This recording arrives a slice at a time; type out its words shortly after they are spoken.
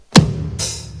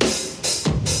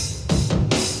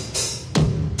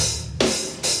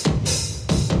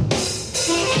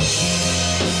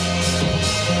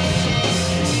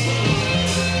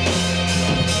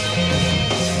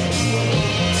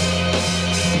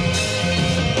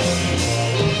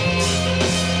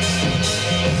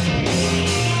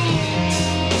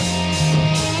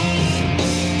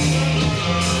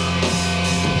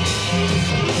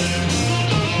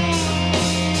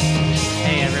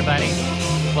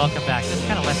welcome back. Just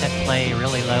kind of let that play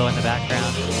really low in the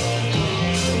background.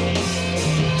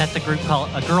 That's a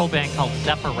girl band called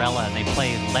Zepparella, and they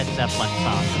play Led Zeppelin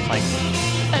songs. It's like,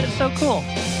 that is so cool.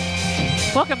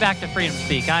 Welcome back to Freedom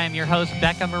Speak. I am your host,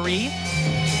 Becca Marie,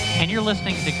 and you're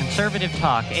listening to Conservative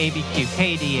Talk, ABQ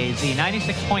KDAZ,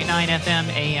 96.9 FM,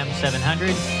 AM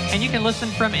 700, and you can listen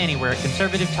from anywhere at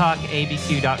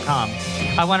conservativetalkabq.com.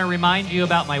 I want to remind you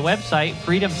about my website,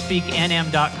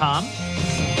 freedomspeaknm.com.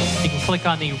 You can click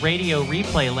on the radio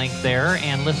replay link there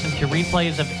and listen to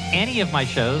replays of any of my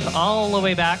shows all the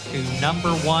way back to number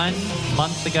 1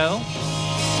 months ago.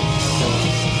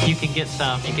 You can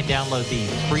download the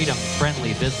Freedom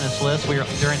Friendly Business List.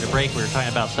 During the break, we were talking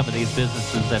about some of these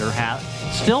businesses that are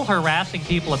still harassing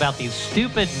people about these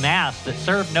stupid masks that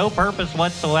serve no purpose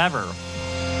whatsoever.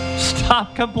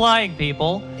 Stop complying,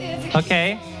 people.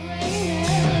 Okay?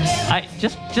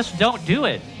 Just don't do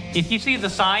it. If you see the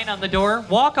sign on the door,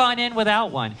 walk on in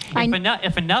without one.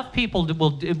 If enough people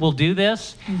will do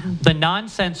this, the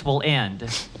nonsense will end.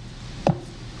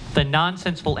 The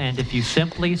nonsense will end if you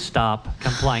simply stop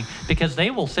complying. Because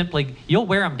you'll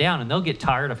wear them down and they'll get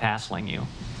tired of hassling you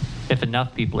if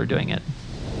enough people are doing it.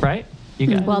 Right? You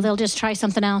guys? Well, they'll just try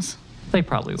something else. They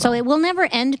probably will. So it will never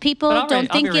end, people. Don't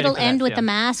think it'll end with the the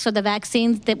masks or the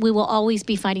vaccines, that we will always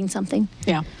be fighting something.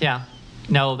 Yeah. Yeah.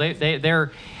 No,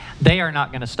 they are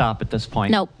not going to stop at this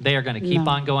point. Nope. They are going to keep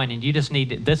on going, and you just need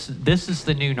to, this is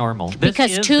the new normal.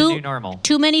 Because the new normal.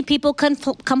 Too many people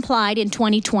complied in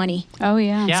 2020. Oh,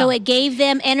 yeah. So it gave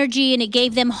them energy and it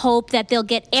gave them hope that they'll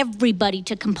get everybody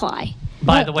to comply.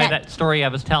 By the way, that story I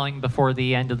was telling before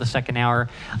the end of the second hour,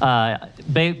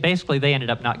 basically they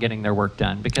ended up not getting their work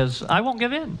done because I won't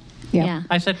give in. Yeah.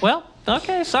 I said, well,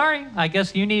 okay, sorry. I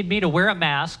guess you need me to wear a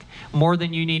mask more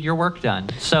than you need your work done.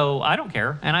 So I don't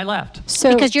care, and I left.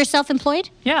 So because you're self-employed?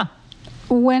 Yeah.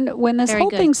 When this whole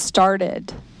thing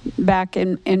started back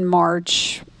in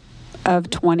March of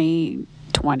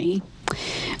 2020,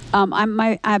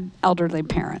 I have elderly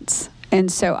parents. And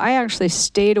so I actually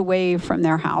stayed away from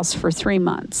their house for 3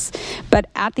 months. But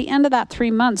at the end of that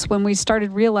 3 months, when we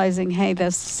started realizing, hey,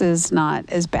 this is not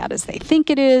as bad as they think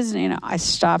it is, I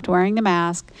stopped wearing the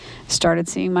mask, started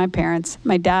seeing my parents.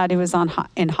 My dad, who was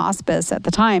in hospice at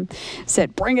the time,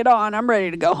 said, bring it on, I'm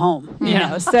ready to go home.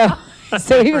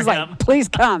 So he was like, please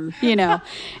come,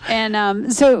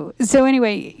 And so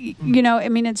anyway,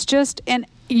 it's just, and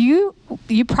you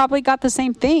probably got the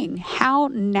same thing, how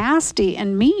nasty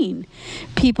and mean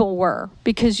people were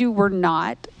because you were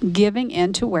not giving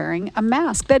in to wearing a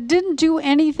mask that didn't do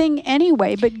anything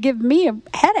anyway but give me a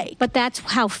headache. But that's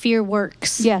how fear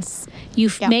works. Yes. You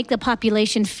make the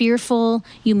population fearful,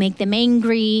 you make them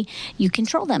angry, you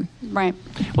control them. Right.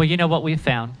 Well, you know what we've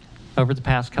found? Over the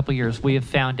past couple of years, we have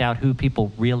found out who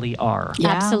people really are. Yeah.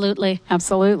 Absolutely.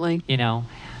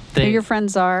 Who your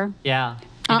friends are. Yeah.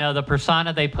 The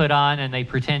persona they put on and they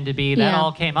pretend to be, that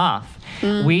all came off.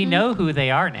 Mm-hmm. We know who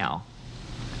they are now.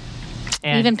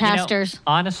 And, even pastors.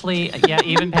 Honestly,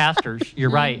 even pastors. You're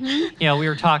right. We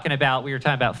were talking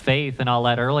about faith and all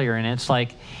that earlier, and it's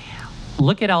like,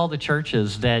 look at all the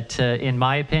churches that, in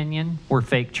my opinion, were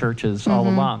fake churches all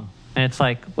along. And it's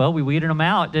like, well, we weeded them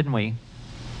out, didn't we?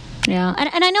 Yeah,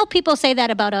 and I know people say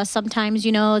that about us sometimes,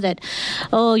 that,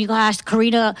 oh, you ask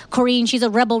Corinne, she's a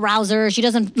rebel rouser, she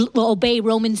doesn't obey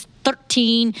Romans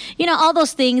 13, all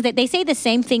those things, that they say the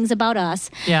same things about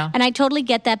us. Yeah. And I totally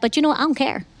get that, but I don't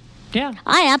care. Yeah.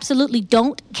 I absolutely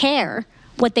don't care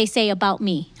what they say about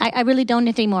me. I really don't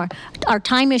anymore. Our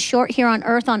time is short here on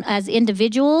earth as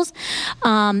individuals,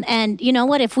 and you know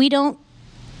what, if we don't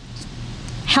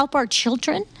help our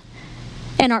children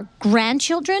and our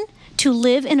grandchildren to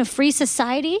live in a free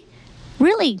society,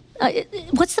 really,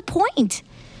 what's the point?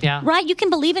 Yeah. Right? You can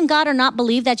believe in God or not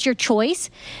believe. That's your choice.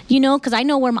 Because I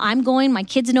know where I'm going. My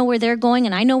kids know where they're going,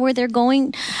 and I know where they're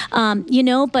going.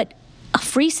 But a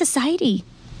free society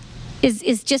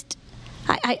is just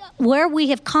where we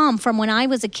have come from when I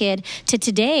was a kid to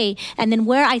today, and then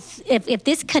where if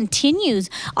this continues,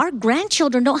 our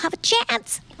grandchildren don't have a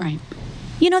chance. Right.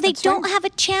 They don't have a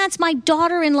chance. My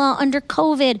daughter-in-law under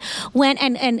COVID went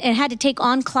and had to take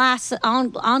online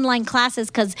classes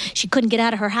because she couldn't get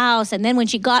out of her house. And then when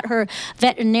she got her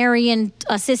veterinarian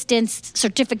assistance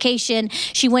certification,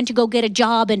 she went to go get a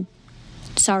job and,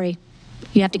 sorry,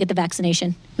 you have to get the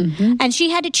vaccination. Mm-hmm. And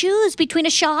she had to choose between a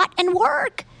shot and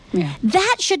work. Yeah.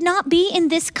 That should not be in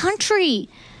this country.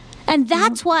 And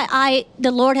that's why the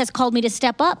Lord has called me to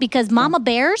step up, because Mama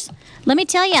Bears, let me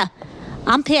tell you,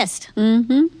 I'm pissed.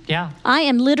 Mm-hmm. Yeah. I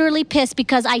am literally pissed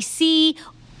because I see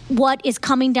what is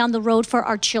coming down the road for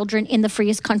our children in the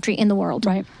freest country in the world.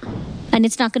 Right. And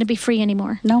it's not going to be free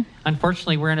anymore. No.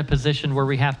 Unfortunately, we're in a position where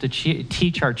we have to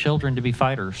teach our children to be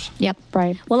fighters. Yep.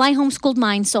 Right. Well, I homeschooled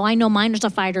mine, so I know mine are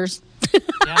fighters.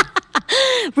 Yeah.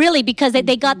 Really, because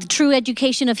they got the true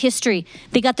education of history.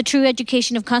 They got the true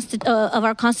education of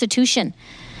our Constitution.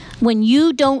 When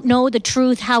you don't know the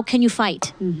truth, how can you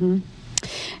fight? Mm-hmm.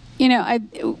 You know,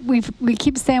 we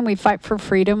keep saying we fight for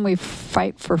freedom. We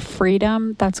fight for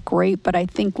freedom. That's great, but I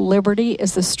think liberty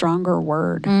is the stronger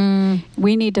word.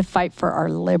 We need to fight for our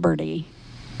liberty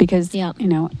because, you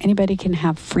know, anybody can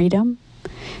have freedom.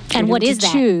 And what is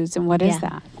that? Choose, and what is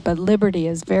that? But liberty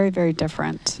is very, very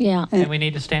different. Yeah. And we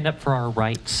need to stand up for our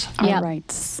rights. Our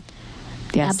rights.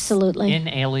 Yes. Absolutely.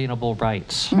 Inalienable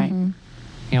rights. Right. You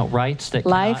know, rights that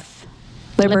life,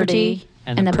 liberty,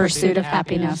 and the pursuit of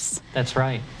happiness. That's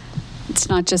right. It's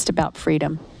not just about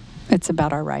freedom. It's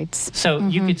about our rights. So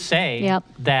you could say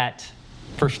that,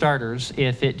 for starters,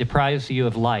 if it deprives you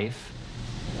of life,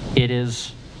 it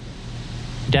is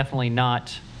definitely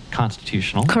not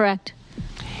constitutional. Correct.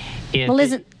 If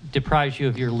it deprives you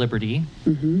of your liberty,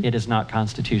 it is not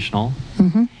constitutional.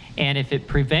 And if it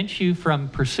prevents you from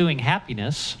pursuing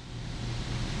happiness,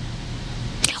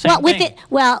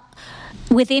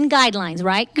 within guidelines,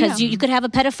 right? Because you could have a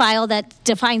pedophile that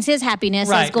defines his happiness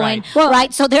as going,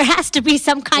 right. So there has to be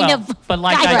some kind of but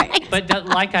like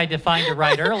I defined it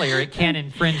right earlier, it can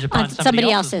infringe upon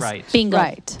somebody else's rights. Bingo.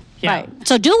 Right. Yeah. Right.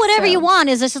 So do whatever you want,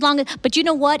 as long as. But you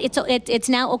know what? It's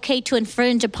now okay to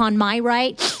infringe upon my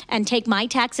right and take my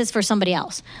taxes for somebody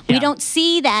else. Yeah. We don't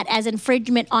see that as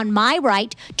infringement on my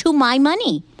right to my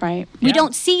money. Right. We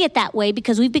don't see it that way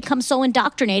because we've become so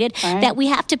indoctrinated that we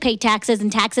have to pay taxes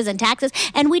and taxes and taxes,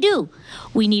 and we do.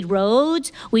 We need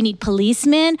roads. We need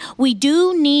policemen. We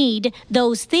do need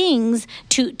those things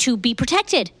to be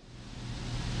protected.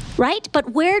 Right?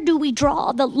 But where do we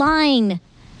draw the line?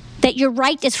 That your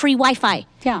right is free Wi-Fi.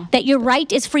 Yeah. That your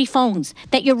right is free phones.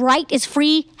 That your right is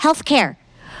free health care.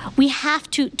 We have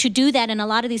to do that, and a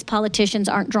lot of these politicians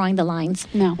aren't drawing the lines.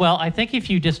 No. Well, I think if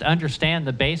you just understand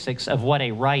the basics of what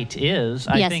a right is,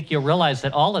 I think you'll realize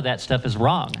that all of that stuff is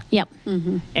wrong. Yep.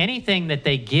 Anything that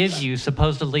they give you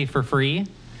supposedly for free,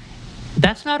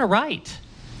 that's not a right.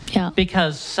 Yeah.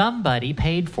 Because somebody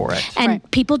paid for it. And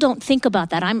people don't think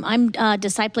about that. I'm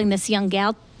discipling this young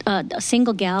gal, a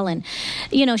single gal, and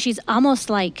she's almost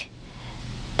like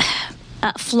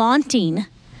flaunting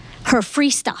her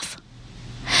free stuff.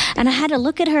 And I had to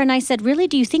look at her and I said, really,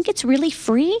 do you think it's really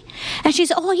free? And she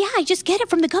said, oh yeah, I just get it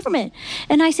from the government.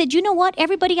 And I said, you know what?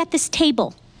 Everybody at this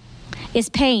table is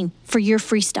paying for your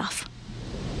free stuff.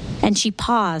 And she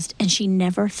paused and she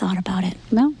never thought about it.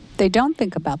 No, they don't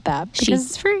think about that because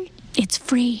it's free. It's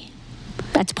free.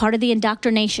 That's part of the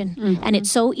indoctrination. And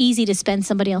it's so easy to spend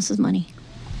somebody else's money.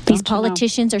 These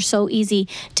politicians are so easy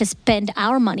to spend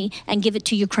our money and give it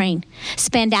to Ukraine.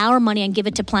 Spend our money and give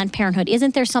it to Planned Parenthood.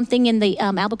 Isn't there something in the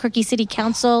Albuquerque City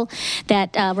Council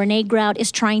that Renee Grout is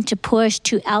trying to push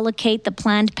to allocate the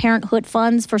Planned Parenthood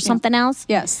funds for something else?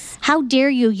 Yes. How dare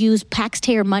you use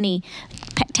taxpayer money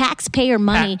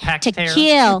to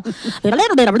kill?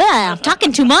 I'm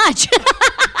talking too much.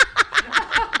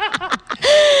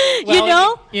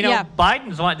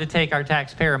 Biden's wanting to take our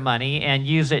taxpayer money and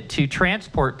use it to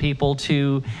transport people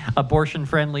to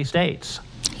abortion-friendly states.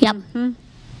 Yep.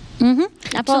 Absolutely.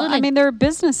 Well, I mean, there are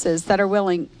businesses that are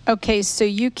willing. Okay, so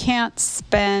you can't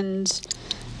spend,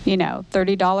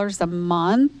 $30 a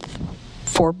month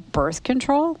for birth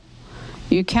control.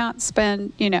 You can't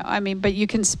spend, but you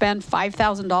can spend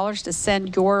 $5,000 to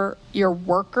send your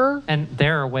worker. And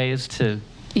there are ways to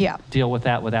deal with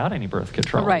that without any birth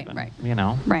control. Right.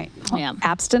 Well,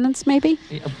 abstinence, maybe?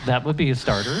 That would be a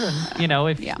starter.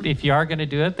 And, if you are going to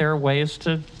do it, there are ways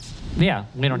to, we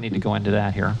don't need to go into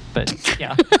that here. But,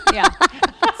 yeah.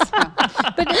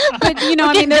 But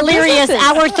they're delirious,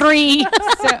 hour 3.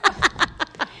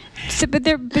 But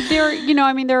there,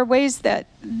 there are ways that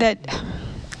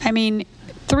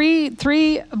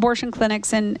three abortion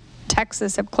clinics in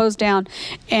Texas have closed down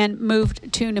and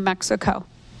moved to New Mexico.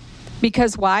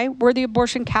 Because why? We're the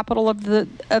abortion capital of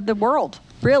the world,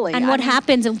 really. And what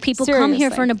happens when people come here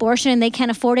for an abortion and they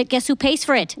can't afford it? Guess who pays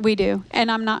for it? We do.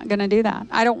 And I'm not going to do that.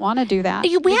 I don't want to do that.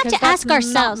 We have to ask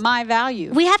ourselves. Not my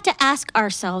value. We have to ask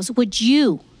ourselves, would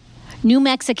you, New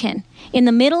Mexican, in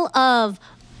the middle of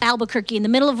Albuquerque, in the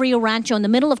middle of Rio Rancho, in the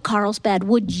middle of Carlsbad,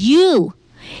 would you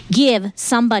give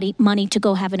somebody money to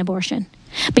go have an abortion?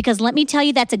 Because let me tell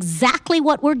you, that's exactly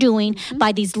what we're doing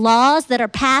by these laws that are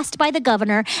passed by the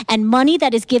governor and money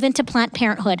that is given to Planned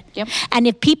Parenthood. Yep. And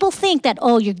if people think that,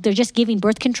 they're just giving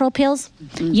birth control pills,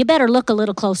 you better look a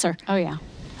little closer. Oh, yeah.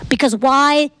 Because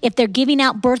why, if they're giving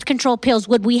out birth control pills,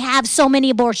 would we have so many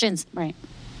abortions? Right.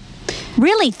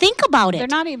 Really, think about it.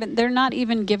 They're not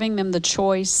even giving them the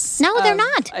choice. No, they're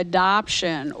not.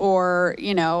 Adoption or,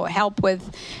 help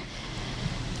with,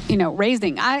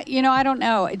 raising. I don't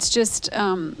know. It's just,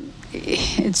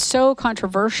 it's so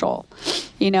controversial,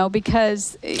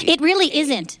 because it really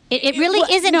isn't. It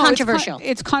really isn't controversial.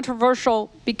 It's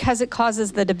controversial because it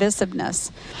causes the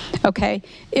divisiveness. Okay,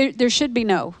 there should be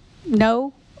no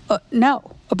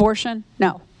abortion,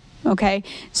 no. Okay,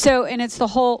 so and it's the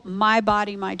whole my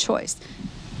body, my choice.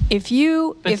 They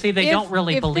don't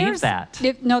really believe that.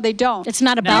 No, they don't. It's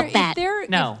not about that.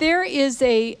 If there is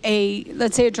a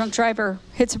let's say a drunk driver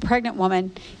hits a pregnant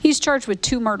woman, he's charged with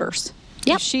 2 murders.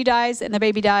 Yep. If she dies and the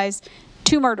baby dies,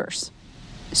 2 murders.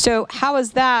 So how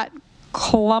is that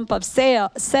clump of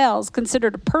cells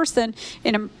considered a person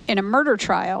in a murder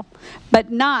trial, but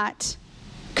not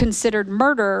considered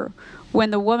murder when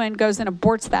the woman goes and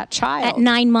aborts that child at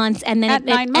 9 months, and then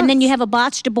and then you have a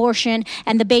botched abortion,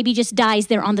 and the baby just dies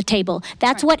there on the table.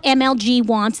 That's what MLG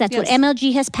wants. That's what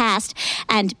MLG has passed.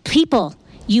 And people,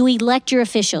 you elect your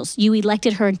officials. You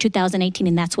elected her in 2018,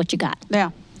 and that's what you got.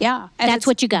 Yeah. And that's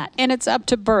what you got. And it's up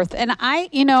to birth. And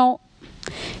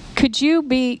could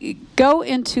you go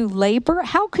into labor?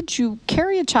 How could you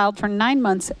carry a child for 9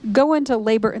 months, go into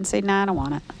labor, and say, "Nah, I don't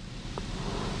want it"?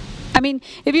 I mean,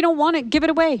 if you don't want it, give it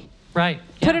away. Right.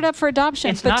 Put it up for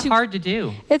adoption. It's not hard to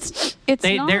do. It's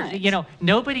not.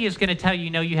 Nobody is going to tell you,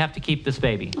 no, you have to keep this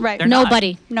baby. Right.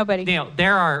 Nobody.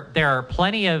 There are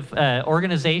plenty of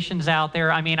organizations out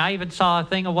there. I mean, I even saw a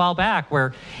thing a while back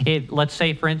where, let's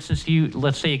say, for instance, you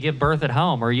give birth at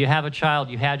home, or you have a child,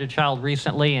 you had a child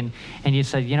recently, and you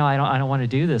said, I don't want to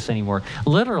do this anymore.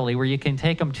 Literally, where you can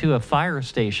take them to a fire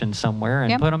station somewhere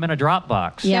and put them in a drop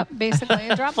box. Yep, basically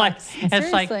a drop box.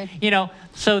 Seriously.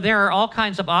 So there are all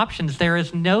kinds of options. There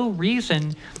is no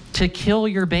reason to kill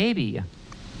your baby.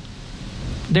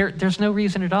 There's no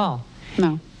reason at all.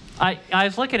 No. I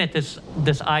was looking at this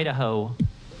Idaho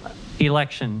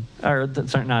election, or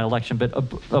not election, but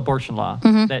abortion law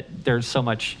that there's so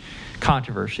much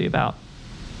controversy about.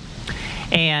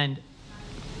 And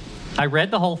I read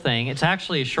the whole thing. It's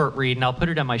actually a short read, and I'll put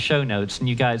it in my show notes, and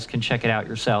you guys can check it out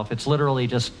yourself. It's literally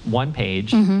just 1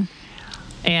 page.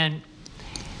 And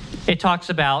it talks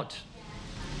about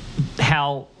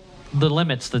how the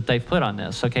limits that they've put on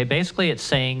this. Okay, basically it's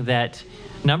saying that,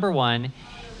 number one,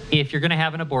 if you're going to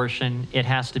have an abortion, it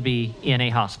has to be in a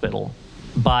hospital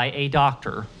by a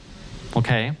doctor.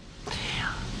 Okay,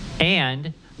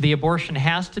 and the abortion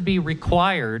has to be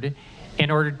required in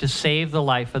order to save the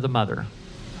life of the mother.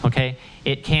 Okay,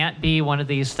 it can't be one of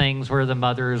these things where the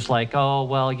mother is like, oh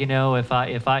well, if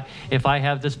I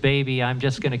have this baby, I'm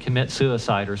just going to commit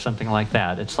suicide or something like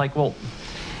that. It's like, well,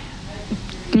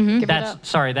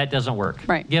 that doesn't work.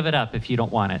 Right. Give it up if you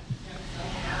don't want it.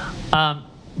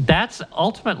 That's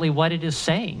ultimately what it is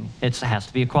saying. It has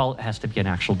to be an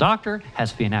actual doctor,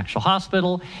 has to be an actual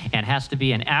hospital, and has to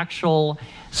be an actual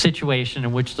situation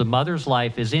in which the mother's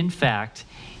life is in fact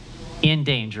in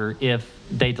danger if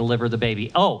they deliver the baby.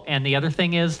 Oh, and the other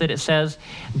thing is that it says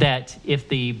that if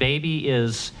the baby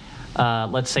is,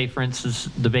 let's say, for instance,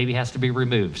 the baby has to be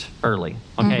removed early,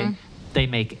 okay? They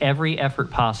make every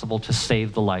effort possible to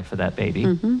save the life of that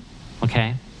baby,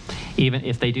 okay? Even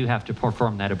if they do have to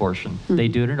perform that abortion. They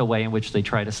do it in a way in which they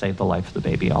try to save the life of the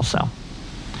baby also.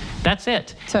 That's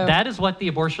it. So that is what the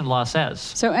abortion law says.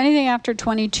 So anything after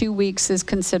 22 weeks is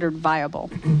considered viable.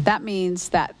 That means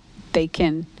that they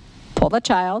can pull the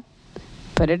child,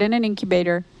 put it in an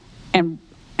incubator, and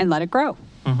let it grow,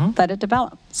 let it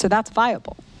develop. So that's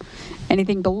viable.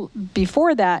 Anything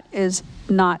before that is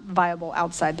not viable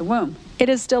outside the womb. It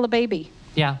is still a baby.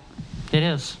 Yeah, it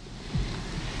is.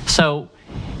 So,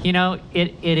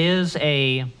 it is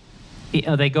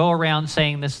they go around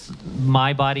saying this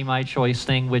my body, my choice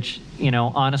thing, which,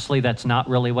 honestly, that's not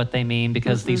really what they mean,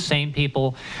 because these same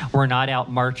people were not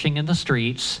out marching in the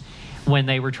streets when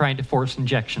they were trying to force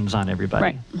injections on everybody.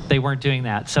 Right. They weren't doing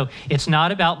that. So it's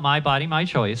not about my body, my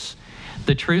choice.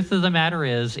 The truth of the matter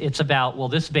is, it's about, well,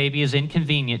 this baby is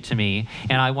inconvenient to me,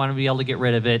 and I want to be able to get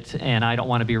rid of it, and I don't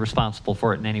want to be responsible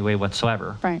for it in any way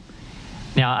whatsoever. Right.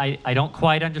 Now, I don't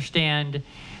quite understand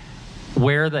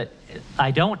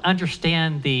I don't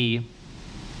understand the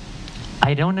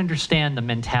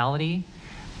mentality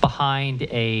behind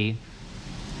a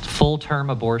full-term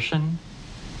abortion.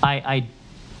 I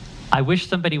wish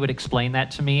somebody would explain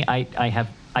that to me.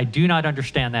 I do not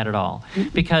understand that at all,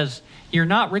 because you're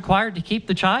not required to keep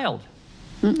the child.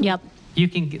 Yep. You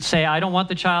can say, I don't want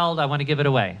the child, I want to give it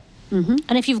away.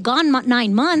 And if you've gone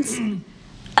 9 months,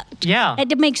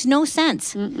 it makes no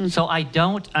sense. So I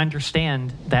don't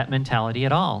understand that mentality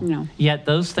at all. No. Yet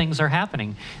those things are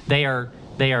happening. They are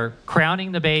They are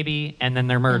crowning the baby, and then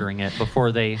they're murdering it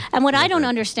before they... And what I don't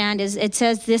understand is it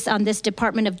says this on this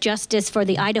Department of Justice for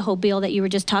the Idaho bill that you were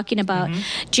just talking about.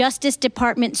 Justice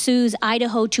Department sues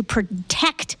Idaho to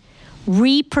protect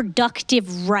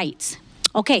reproductive rights.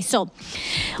 Okay, so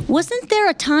wasn't there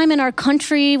a time in our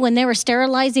country when they were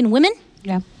sterilizing women?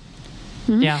 Yeah.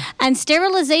 Yeah. And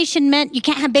sterilization meant you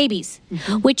can't have babies,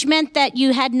 which meant that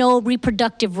you had no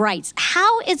reproductive rights.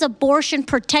 How is abortion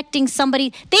protecting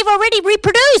somebody? They've already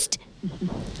reproduced.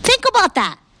 Think about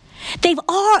that.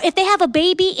 If they have a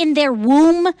baby in their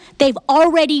womb, they've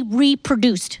already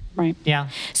reproduced. Right. Yeah.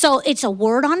 So it's a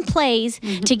word on plays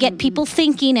to get people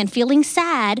thinking and feeling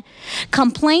sad.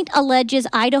 Complaint alleges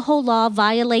Idaho law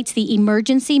violates the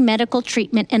Emergency Medical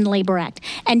Treatment and Labor Act.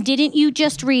 And didn't you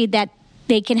just read that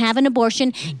they can have an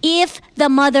abortion if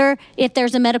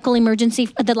there's a medical emergency,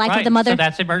 the life of the mother? So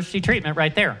that's emergency treatment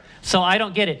right there. So I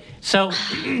don't get it. So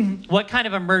what kind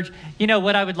of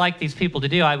what I would like these people to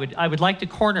do, I would like to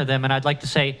corner them, and I'd like to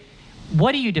say,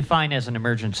 what do you define as an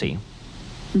emergency?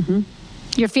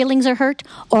 Your feelings are hurt,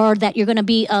 or that you're going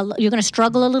to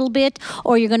struggle a little bit,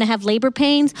 or you're going to have labor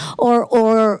pains,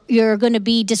 or you're going to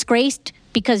be disgraced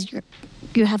because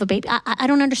you have a baby. I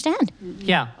don't understand.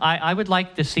 Yeah, I would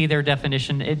like to see their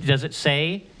definition. Does it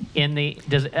say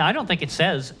I don't think it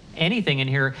says anything in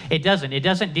here. It doesn't. It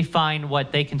doesn't define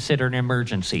what they consider an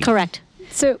emergency. Correct.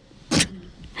 So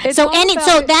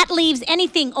that leaves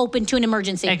anything open to an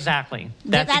emergency. Exactly.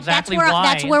 That's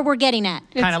where we're getting at.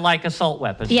 Kind of like assault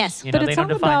weapons. Yes. But they don't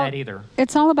define that either.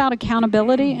 It's all about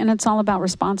accountability, and it's all about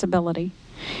responsibility.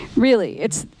 Really,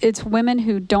 it's women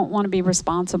who don't want to be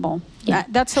responsible. Yeah.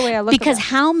 That's the way I look at it. Because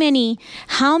how many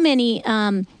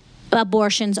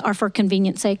abortions are for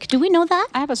convenience sake? Do we know that?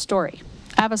 I have a story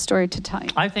to tell you.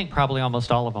 I think probably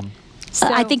almost all of them.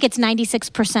 I think it's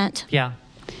 96%. Yeah.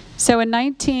 So in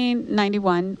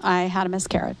 1991, I had a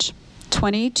miscarriage.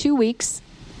 22 weeks.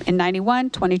 In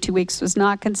 91, 22 weeks was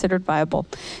not considered viable.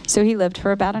 So he lived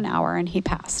for about an hour, and he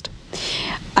passed.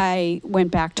 I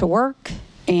went back to work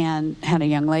and had a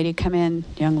young lady come in.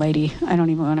 Young lady, I don't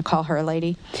even want to call her a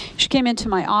lady. She came into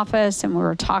my office, and we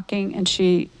were talking, and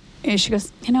she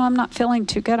goes, I'm not feeling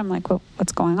too good. I'm like, well,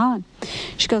 what's going on?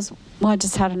 She goes, well, I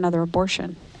just had another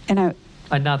abortion. And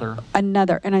Another.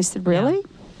 And I said, really?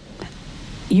 Yeah.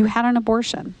 You had an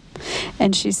abortion?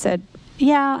 And she said,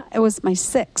 yeah, it was my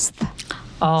 6th.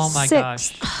 Oh, my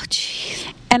gosh. Oh,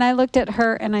 jeez. And I looked at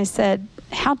her, and I said,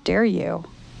 how dare you?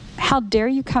 How dare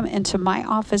you come into my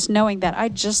office knowing that I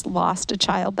just lost a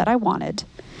child that I wanted,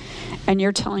 and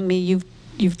you're telling me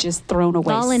you've just thrown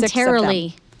away 6 of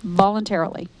them.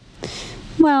 Voluntarily.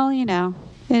 Well,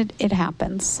 it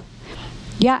happens.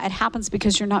 Yeah, it happens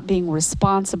because you're not being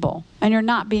responsible, and you're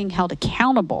not being held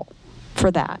accountable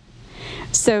for that.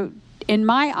 So in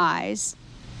my eyes,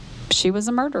 she was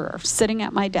a murderer sitting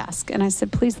at my desk. And I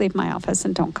said, please leave my office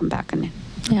and don't come back in.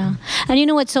 Yeah. And you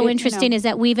know what's so interesting is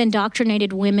that we've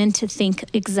indoctrinated women to think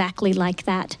exactly like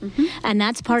that. And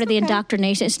that's part of the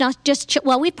indoctrination. It's not just,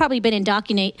 we've probably been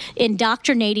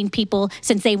indoctrinating people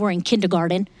since they were in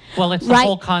kindergarten. Well, it's the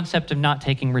whole concept of not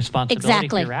taking responsibility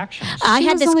for your actions. I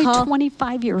had this only call.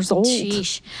 25 years old.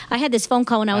 Sheesh. I had this phone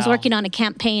call when I was working on a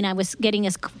campaign. I was getting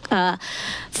his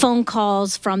phone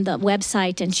calls from the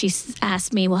website, and she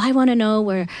asked me, well, I want to know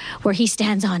where he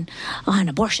stands on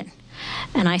abortion.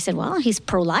 And I said, well, he's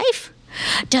pro-life.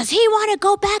 Does he want to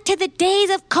go back to the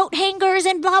days of coat hangers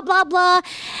and blah, blah, blah?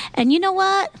 And you know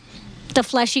what? The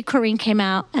fleshy Corinne came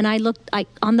out, and I looked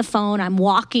on the phone. I'm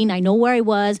walking. I know where I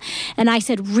was. And I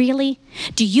said, really?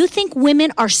 Do you think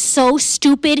women are so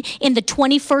stupid in the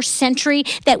 21st century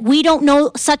that we don't know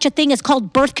such a thing as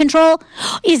called birth control?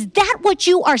 Is that what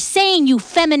you are saying, you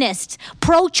feminists,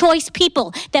 pro-choice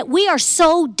people, that we are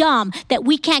so dumb that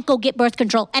we can't go get birth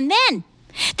control? And then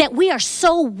that we are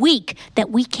so weak that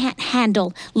we can't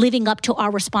handle living up to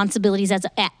our responsibilities as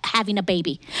having a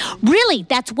baby. Really,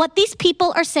 that's what these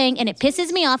people are saying, and it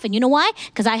pisses me off. And you know why?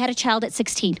 Because I had a child at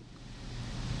 16.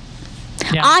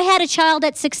 Yeah. I had a child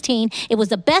at 16. It was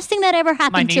the best thing that ever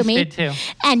happened to me. My niece did too.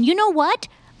 And you know what?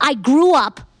 I grew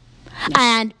up,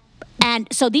 and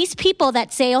so these people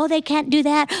that say, oh, they can't do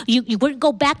that, you wouldn't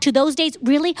go back to those days,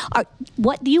 really,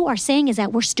 what you are saying is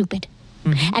that we're stupid.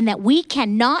 And that we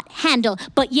cannot handle,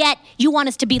 but yet you want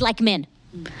us to be like men.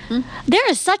 There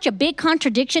is such a big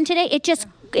contradiction today.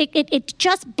 It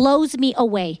just blows me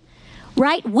away.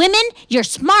 Right? Women, you're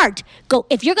smart. Go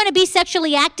if you're going to be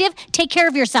sexually active, take care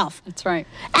of yourself. That's right.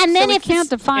 And then if you can't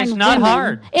define it's not women,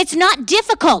 hard. It's not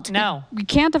difficult. No. You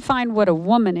can't define what a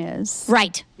woman is.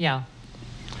 Right. Yeah.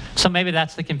 So maybe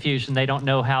that's the confusion. They don't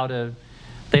know how to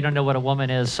They don't know what a woman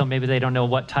is, so maybe they don't know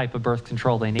what type of birth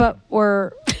control they need. But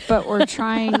we're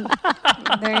trying.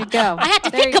 There you go. I had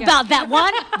to think about that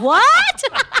one. What?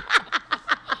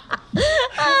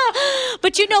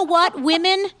 But you know what?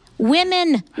 Women.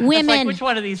 It's like, which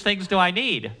one of these things do I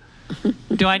need?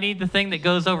 Do I need the thing that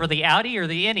goes over the outie or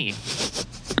the innie?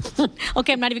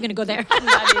 Okay, I'm not even going to go there. I'm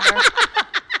not either.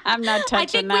 I'm not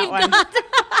touching that one.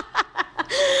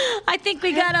 I think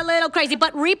we got a little crazy.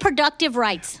 But reproductive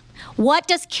rights. What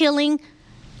does killing...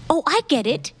 Oh, I get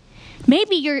it.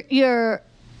 Maybe you're...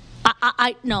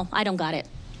 No, I don't got it.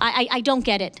 I don't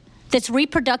get it. This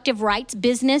reproductive rights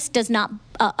business does not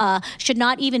should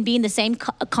not even be in the same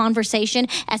conversation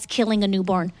as killing a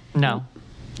newborn. No.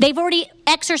 They've already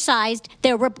exercised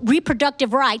their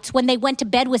reproductive rights when they went to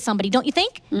bed with somebody, don't you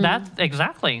think? That's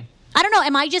exactly. I don't know.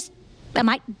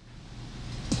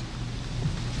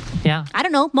 Yeah. I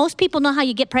don't know. Most people know how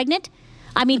you get pregnant.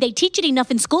 I mean, they teach it enough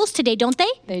in schools today, don't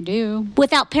they? They do.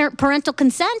 Without parental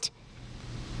consent.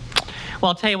 Well,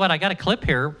 I'll tell you what, I got a clip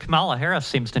here. Kamala Harris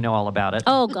seems to know all about it.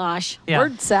 Oh, gosh. Yeah.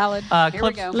 Word salad. Here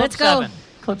we go. Let's go.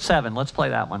 Clip 7. Let's play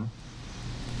that one.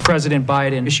 President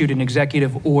Biden issued an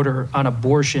executive order on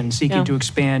abortion seeking to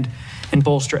expand and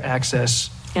bolster access.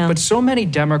 Yeah. But so many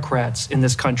Democrats in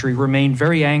this country remain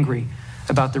very angry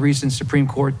about the recent Supreme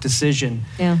Court decision.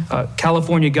 Yeah.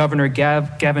 California Governor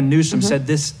Gavin Newsom said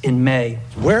this in May.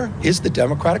 Where is the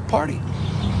Democratic Party?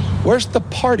 Where's the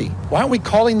party? Why aren't we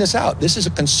calling this out? This is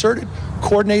a concerted,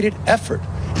 coordinated effort.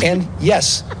 And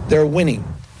yes, they're winning.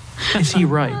 Is he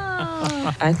right?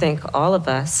 I think all of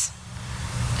us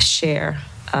share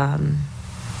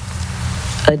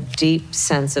a deep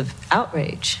sense of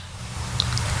outrage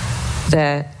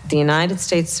that the United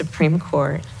States Supreme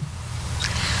Court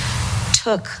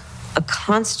took a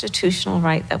constitutional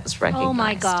right that was recognized. Oh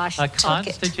my gosh. A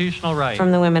constitutional right.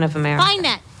 From the women of America. Find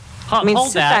that. I mean,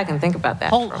 hold sit back and think about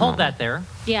that. Hold that there.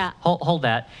 Yeah. Hold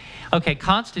that. Okay,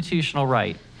 constitutional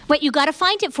right. Wait, you got to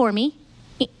find it for me.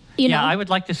 You know? Yeah, I would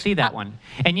like to see that one.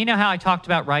 And you know how I talked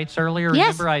about rights earlier?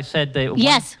 Yes. Remember I said that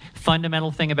one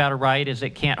fundamental thing about a right is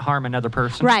it can't harm another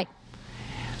person? Right.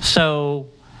 So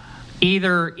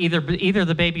either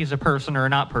the baby is a person or a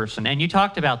not person. And you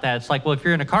talked about that. It's like, well, if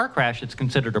you're in a car crash, it's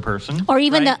considered a person. Or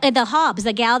even right? the Hobbs,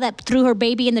 the gal that threw her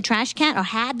baby in the trash can or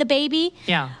had the baby.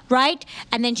 Yeah. Right?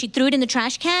 And then she threw it in the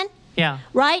trash can. Yeah.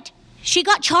 Right? She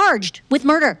got charged with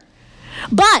murder.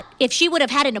 But if she would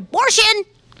have had an abortion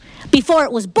before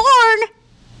it was born,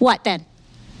 what then?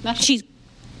 Nothing.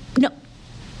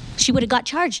 She would have got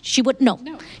charged.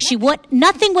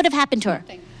 Nothing would have happened to her.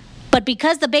 Nothing. But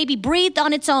because the baby breathed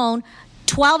on its own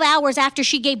 12 hours after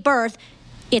she gave birth,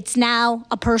 it's now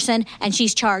a person and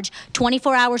she's charged.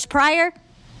 24 hours prior,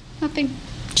 Nothing.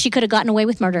 She could have gotten away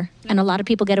with murder. And a lot of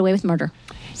people get away with murder.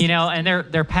 You know, and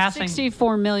they're passing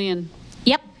 64 million.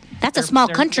 Yep. That's a small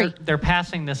country. They're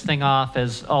passing this thing off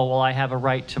as, oh, well, I have a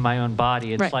right to my own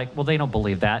body. It's like, well, they don't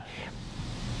believe that.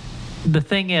 The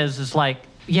thing is like,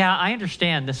 yeah, I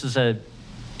understand this is a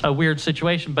weird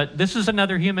situation, but this is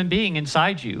another human being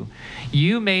inside you.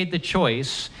 You made the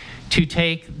choice to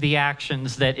take the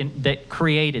actions that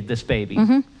created this baby.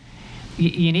 Mm-hmm.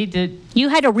 You need to... You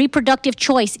had a reproductive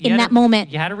choice in that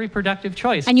moment. You had a reproductive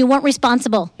choice. And you weren't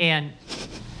responsible. And...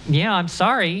 yeah, I'm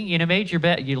sorry. You made your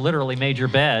bed. You literally made your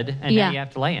bed, and now you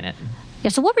have to lay in it. Yeah.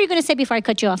 So what were you going to say before I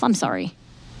cut you off? I'm sorry.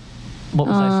 What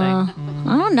was I saying?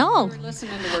 I don't know. We're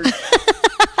listening to words.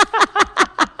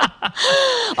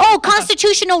 Oh,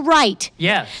 constitutional right.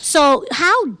 Yes. So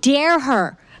how dare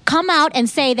her come out and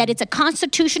say that it's a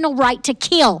constitutional right to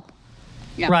kill?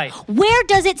 Yeah. Right. Where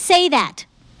does it say that?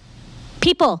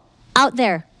 People out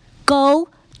there, go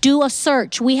do a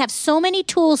search. We have so many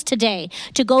tools today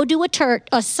to go do a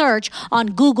search on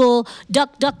Google,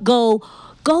 DuckDuckGo.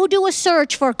 Go do a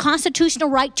search for a constitutional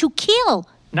right to kill.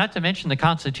 Not to mention the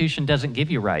Constitution doesn't give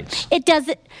you rights. It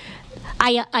doesn't.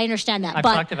 I understand that. I've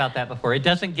talked about that before. It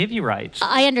doesn't give you rights.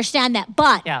 I understand that,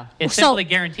 but... yeah, it simply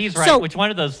guarantees rights. Which one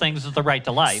of those things is the right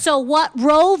to life? So what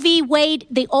Roe v. Wade,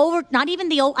 I don't even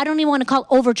want to call it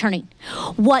overturning.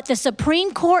 What the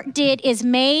Supreme Court did is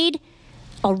made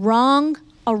a wrong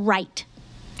a right.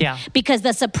 Yeah. Because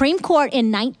the Supreme Court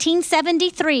in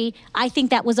 1973, I think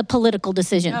that was a political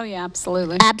decision. Oh, yeah,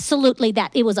 absolutely. Absolutely,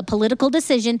 that it was a political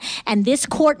decision, and this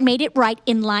court made it right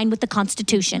in line with the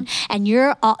Constitution. And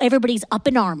everybody's up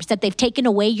in arms that they've taken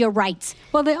away your rights.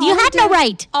 Well, you had no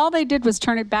right. All they did was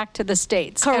turn it back to the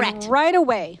states. Correct. And right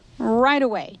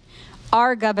away,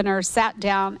 our governor sat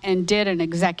down and did an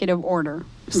executive order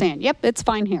saying, yep, it's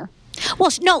fine here. Well,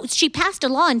 no, she passed a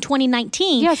law in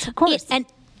 2019. Yes, of course. And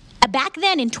back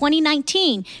then in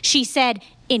 2019, she said,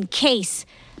 in case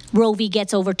Roe v.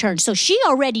 gets overturned. So she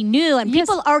already knew, and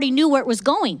people already knew where it was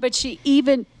going. But she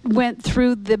even went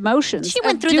through the motions. She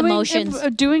went through the motions.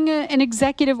 Doing an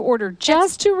executive order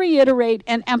just to reiterate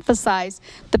and emphasize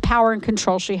the power and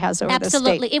control she has over the state.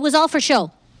 Absolutely. It was all for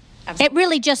show. Absolutely. It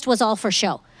really just was all for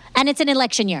show. And it's an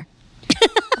election year.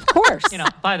 Of course.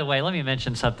 By the way, let me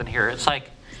mention something here. It's like,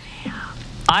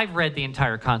 I've read the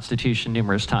entire Constitution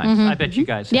numerous times. I bet you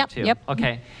guys have too. Yep.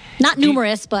 Okay. Not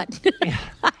numerous, but...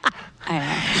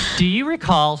 Do you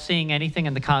recall seeing anything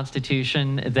in the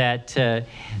Constitution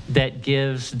that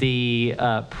gives the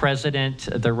president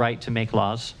the right to make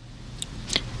laws?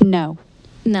 No.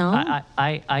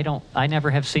 I don't. I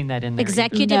never have seen that in there.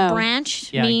 Executive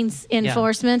branch means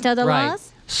enforcement of the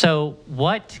laws? So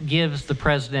what gives the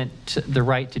president the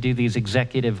right to do these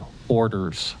executive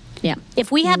orders? Yeah. If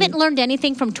we haven't learned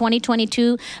anything from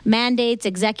 2022, mandates,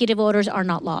 executive orders are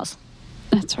not laws.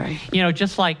 That's right.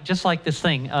 Just like this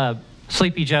thing,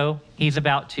 Sleepy Joe, he's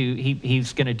going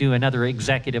to do another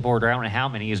executive order. I don't know how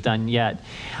many he's done yet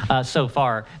so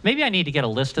far. Maybe I need to get a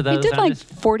list of those. He did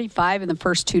 45 in the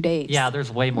first 2 days. Yeah, there's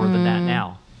way more than that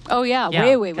now. Oh, yeah,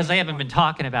 way. Because they haven't been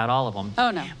talking about all of them.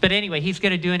 Oh, no. But anyway, he's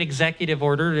going to do an executive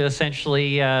order to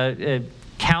essentially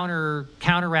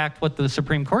counteract what the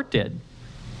Supreme Court did.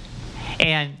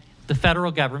 And the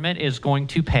federal government is going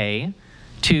to pay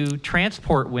to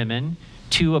transport women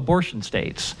to abortion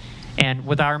states, and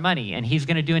with our money, and he's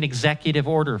going to do an executive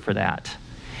order for that.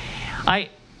 I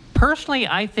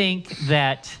think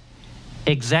that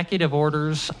executive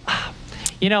orders,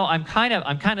 I'm kind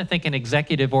of thinking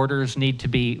executive orders we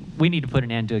need to put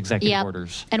an end to executive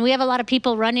orders. And we have a lot of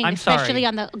people running, especially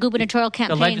on the gubernatorial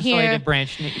campaign here. The legislative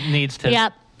branch needs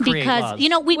to create laws.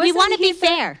 We want to be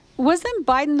fair. Wasn't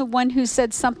Biden the one who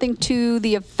said something to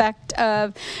the effect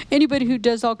of anybody who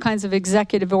does all kinds of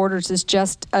executive orders is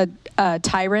just a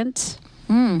tyrant?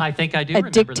 I think I do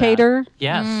remember dictator?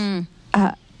 That.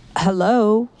 Yes.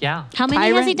 Hello? Yeah. How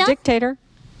many has he done? Dictator?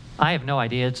 I have no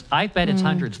idea. I bet it's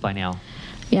hundreds by now.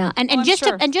 Yeah, and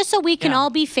just so we can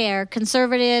all be fair,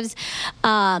 conservatives,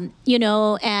 and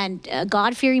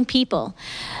God-fearing people,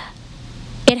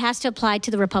 it has to apply to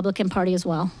the Republican Party as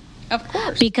well. Of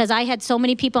course. Because I had so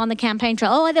many people on the campaign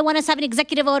trail, they want us to have an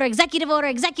executive order,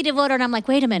 and I'm like,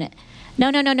 wait a minute.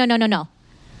 No.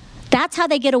 That's how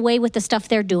they get away with the stuff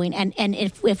they're doing. And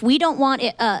if we don't want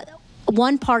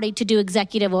one party to do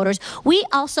executive orders, we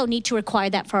also need to require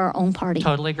that for our own party.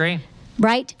 Totally agree.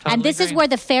 Right? Totally and this agree. is where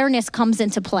the fairness comes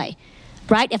into play.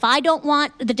 Right? If I don't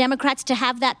want the Democrats to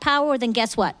have that power, then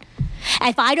guess what?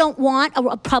 If I don't want a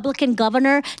Republican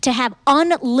governor to have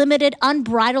unlimited,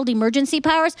 unbridled emergency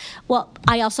powers, well,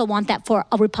 I also want that for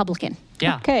a Republican.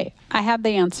 Yeah. Okay, I have the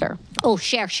answer. Oh,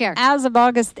 share. As of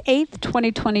August 8th,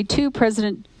 2022,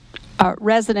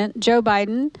 Resident Joe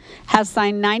Biden has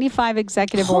signed 95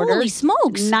 executive orders. Holy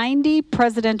smokes. 90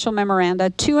 presidential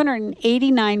memoranda,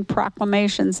 289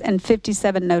 proclamations, and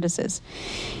 57 notices.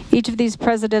 Each of these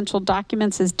presidential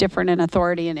documents is different in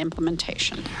authority and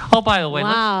implementation. Oh, by the way,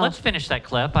 Wow. let's finish that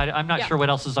clip. I'm not sure what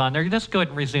else is on there. Let's go ahead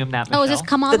and resume that, Michelle. Oh, is this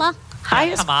Kamala?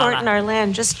 Highest court in our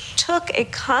land just took a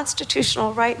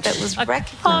constitutional right that was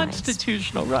recognized.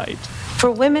 Constitutional right.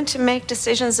 For women to make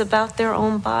decisions about their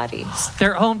own bodies.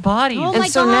 Their own bodies. Oh, And my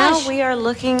so gosh. now we are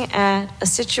looking at a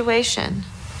situation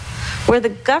where the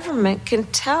government can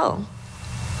tell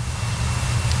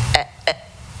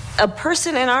a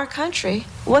person in our country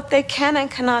what they can and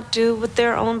cannot do with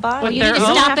their own body. With you their need to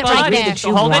own stop it right bodies. there. That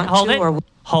you Hold want it. to,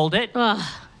 Hold it. Ugh.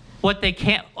 What they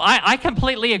can't. I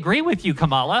completely agree with you,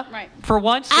 Kamala. Right. For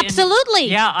once.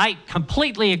 Absolutely. I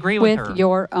completely agree with her. With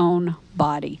your own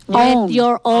body. With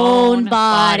your own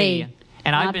body.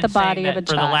 And I've Not been the body saying of that a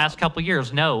for the child. last couple of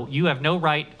years. No, you have no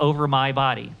right over my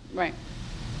body. Right.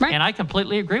 And I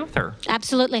completely agree with her.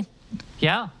 Absolutely.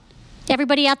 Yeah.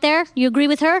 Everybody out there, you agree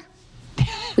with her?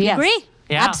 We Yes. agree?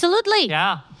 Yeah. Absolutely.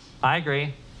 Yeah, I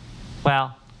agree.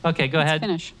 Well, okay, go ahead.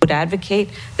 Finish. would advocate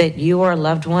that you or a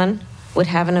loved one would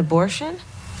have an abortion,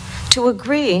 to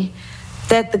agree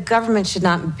that the government should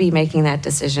not be making that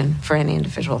decision for any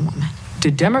individual woman.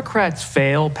 Did Democrats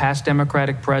fail, past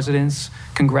Democratic presidents,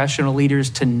 congressional leaders,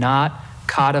 to not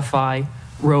codify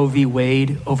Roe v.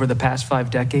 Wade over the past 5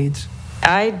 decades?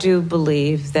 I do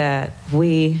believe that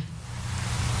we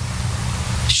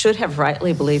should have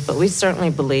rightly believed, but we certainly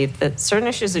believe that certain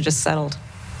issues are just settled.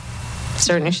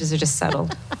 Certain issues are just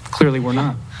settled. Clearly we're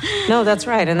not. No, that's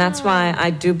right. And that's why I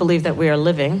do believe that we are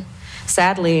living,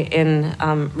 sadly, in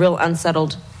real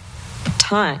unsettled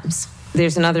times.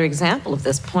 There's another example of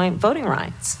this point, voting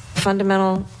rights. The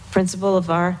fundamental principle of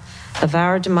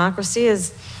our democracy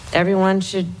is everyone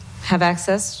should have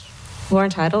access who are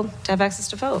entitled to have access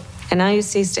to vote. And now you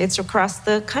see states across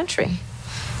the country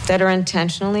that are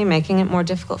intentionally making it more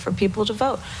difficult for people to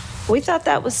vote. We thought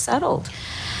that was settled.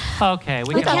 Okay,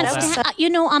 we can hold that.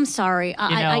 I'm sorry.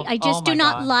 I just do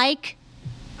not like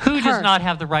Who does not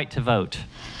have the right to vote?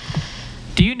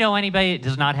 Do you know anybody that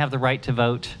does not have the right to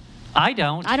vote? I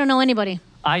don't. I don't know anybody.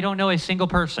 I don't know a single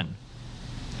person.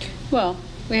 Well,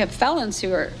 we have felons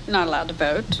who are not allowed to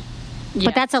vote.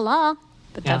 But that's a law.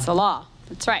 But that's a law.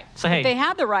 That's right. So, hey, but they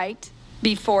have the right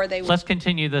before they... Let's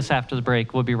continue this after the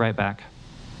break. We'll be right back.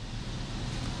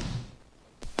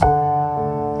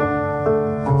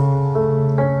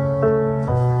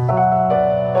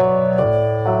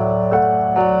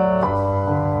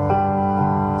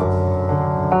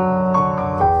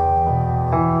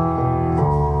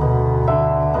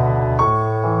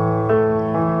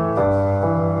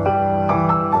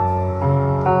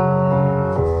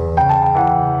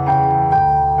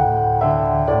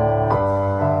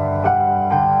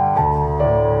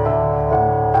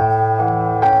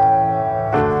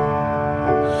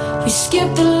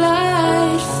 Skip the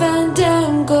light,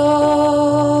 fandango.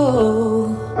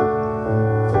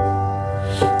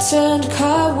 Turned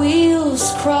car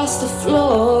wheels across the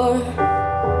floor.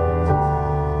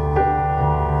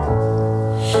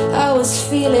 I was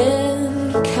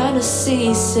feeling kinda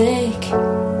seasick.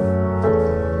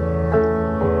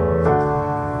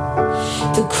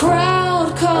 The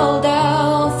crowd called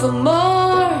out for more.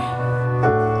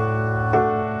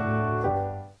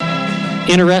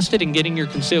 Interested in getting your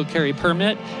concealed carry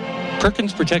permit?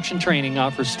 Perkins Protection Training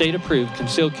offers state-approved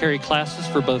concealed carry classes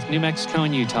for both New Mexico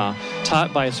and Utah,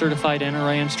 taught by a certified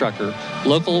NRA instructor.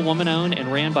 Local, woman-owned,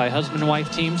 and ran by a husband and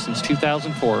wife team since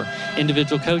 2004.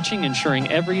 Individual coaching, ensuring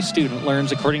every student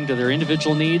learns according to their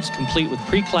individual needs, complete with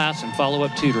pre-class and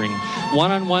follow-up tutoring.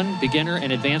 One-on-one, beginner,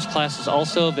 and advanced classes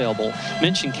also available.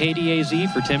 Mention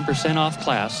KDAZ for 10% off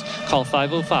class. Call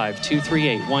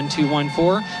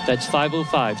 505-238-1214. That's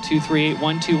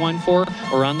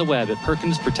 505-238-1214, or on the web at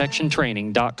PerkinsProtectionTraining.com.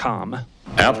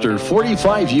 After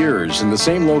 45 years in the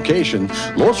same location,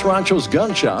 Los Ranchos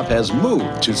Gun Shop has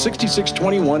moved to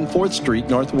 6621 4th Street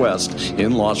Northwest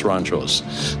in Los Ranchos.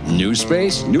 New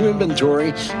space, new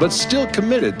inventory, but still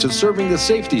committed to serving the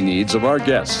safety needs of our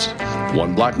guests.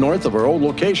 1 block north of our old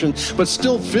location, but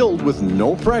still filled with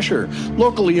no pressure.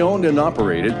 Locally owned and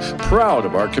operated, proud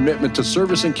of our commitment to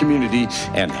service and community,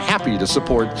 and happy to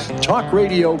support Talk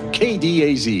Radio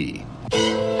KDAZ.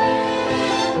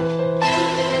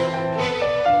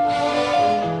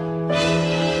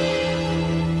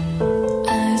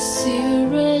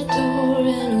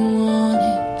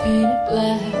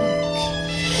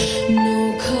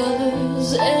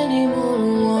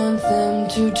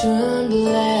 Turn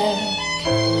black.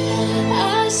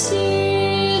 I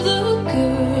see the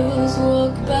girls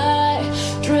walk by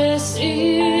dressed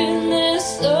in their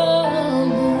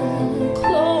summer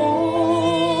clothes.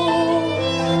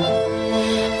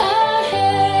 I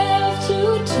have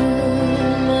to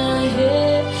turn my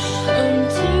head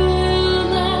until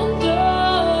that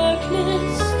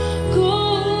darkness goes.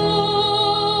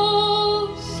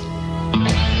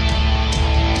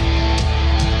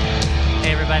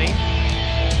 Hey, everybody.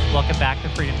 Welcome back to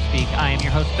Freedom Speak. I am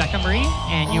your host, Becca Marie,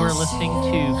 and you are listening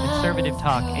to Conservative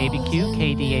Talk, ABQ,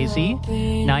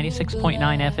 KDAZ,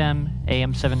 96.9 FM,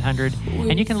 AM 700,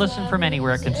 and you can listen from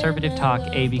anywhere at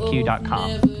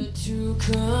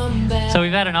conservativetalkabq.com. So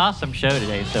we've had an awesome show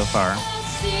today so far,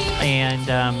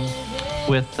 and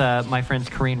with my friends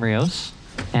Corinne Rios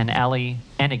and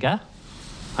Ennenga.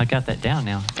 I got that down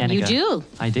now. Ennenga. You do?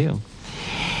 I do.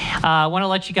 I want to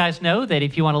let you guys know that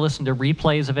if you want to listen to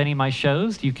replays of any of my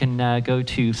shows, you can go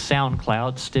to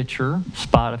SoundCloud, Stitcher,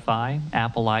 Spotify,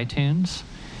 Apple iTunes,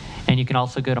 and you can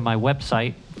also go to my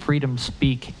website,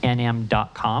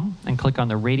 freedomspeaknm.com, and click on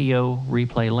the radio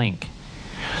replay link.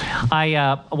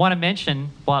 I want to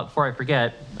mention, before I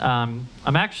forget, I'm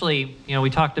actually, we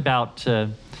talked about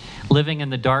living in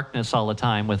the darkness all the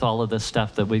time with all of this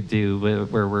stuff that we do,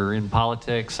 where we're in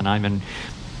politics, and I'm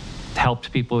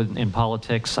helped people in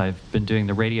politics. I've been doing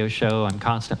the radio show. I'm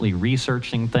constantly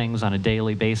researching things on a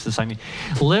daily basis. I mean,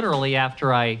 literally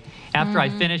after I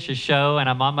finish a show and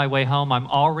I'm on my way home, I'm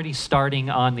already starting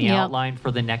on the outline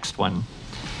for the next one.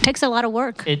 Takes a lot of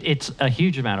work. It's a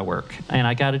huge amount of work, and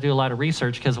I got to do a lot of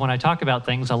research because when I talk about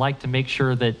things, I like to make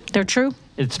sure that they're true.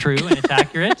 It's true and it's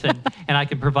accurate, and I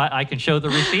can show the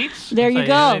receipts. There you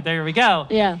go. There we go.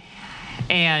 Yeah.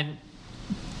 And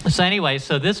So anyway,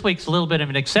 so this week's a little bit of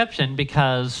an exception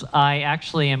because I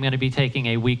actually am going to be taking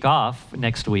a week off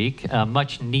next week, a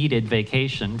much needed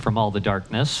vacation from all the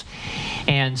darkness.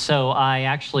 And so I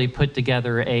actually put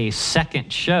together a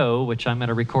second show, which I'm going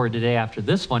to record today after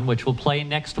this one, which will play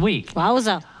next week.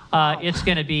 Wowza.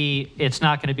 It's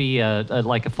not going to be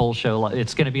like a full show.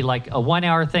 It's going to be like a 1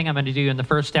 hour thing I'm going to do in the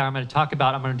first hour. I'm going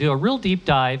to do a real deep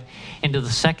dive into the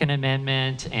Second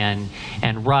Amendment and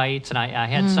rights. And I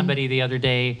had somebody the other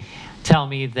day tell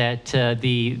me that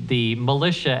the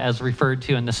militia, as referred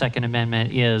to in the Second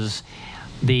Amendment, is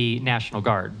the National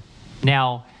Guard.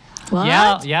 Now,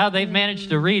 what? Yeah, they've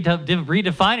managed to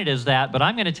redefine it as that, but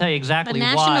I'm going to tell you exactly why.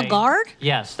 The National Guard?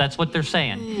 Yes, that's what they're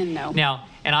saying. No. Now,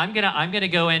 and I'm gonna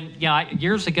go in.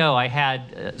 Years ago, I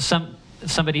had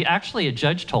somebody, actually a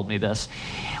judge, told me this.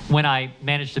 When I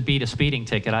managed to beat a speeding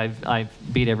ticket, I've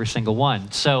beat every single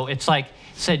one. So it's like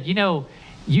said,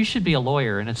 you should be a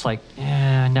lawyer, and it's like, no,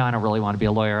 I don't really want to be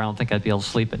a lawyer. I don't think I'd be able to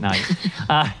sleep at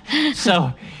night.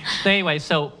 So anyway,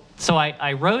 so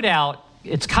I wrote out.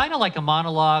 It's kind of like a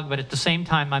monologue, but at the same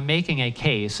time, I'm making a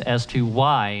case as to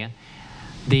why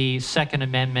the Second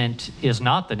Amendment is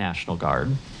not the National Guard.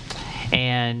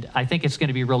 And I think it's going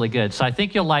to be really good. So I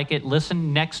think you'll like it.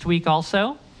 Listen next week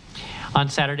also on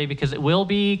Saturday, because it will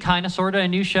be kind of sort of a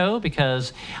new show,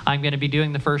 because I'm going to be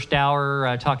doing the first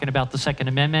hour talking about the Second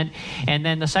Amendment. And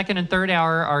then the second and third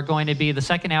hour are going to be, the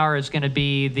second hour is going to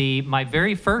be my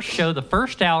very first show, the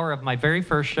first hour of my very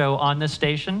first show on this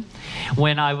station,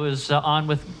 when I was on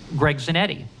with Greg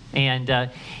Zanetti. And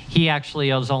he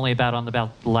actually was only about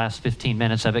the last 15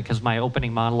 minutes of it, because my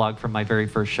opening monologue from my very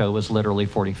first show was literally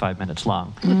 45 minutes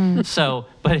long. So,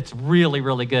 but it's really,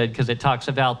 really good, because it talks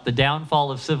about the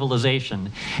downfall of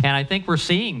civilization. And I think we're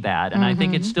seeing that. And I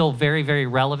think it's still very, very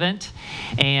relevant.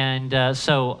 And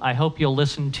so I hope you'll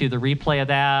listen to the replay of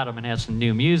that. I'm going to have some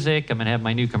new music. I'm going to have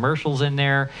my new commercials in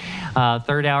there.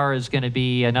 Third hour is going to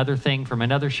be another thing from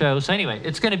another show. So anyway,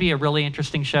 it's going to be a really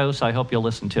interesting show. So I hope you'll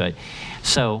listen to it.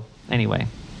 So anyway,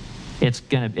 it's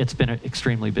been an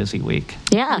extremely busy week.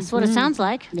 Yeah, that's what it sounds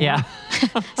like. Yeah.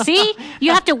 See,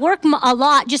 you have to work a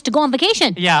lot just to go on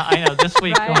vacation. Yeah, I know. This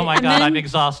week, Right. Oh my God, I'm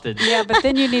exhausted. Yeah, but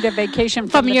then you need a vacation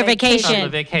From your vacation. From the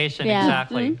vacation, Yeah.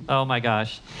 exactly. Oh my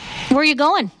gosh. Where are you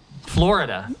going?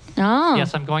 Florida. Oh.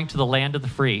 Yes, I'm going to the land of the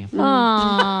free.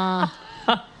 Aww.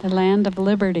 The land of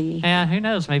liberty. Yeah, who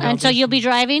knows? Maybe. And so you'll be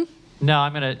driving? No,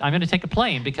 I'm gonna take a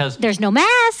plane, because There's no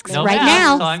masks no right masks,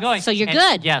 now. So I'm going. So you're And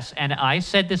good. Yes, and I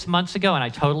said this months ago, and I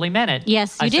totally meant it.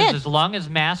 Yes, you I did. said, as long as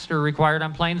masks are required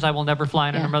on planes, I will never fly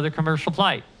on another commercial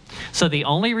flight. So the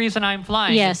only reason I'm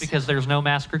flying is because there's no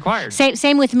mask required.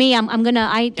 Same with me.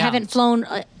 I haven't flown.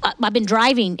 I've been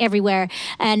driving everywhere,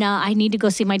 and I need to go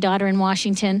see my daughter in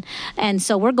Washington. And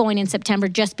so we're going in September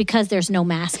just because there's no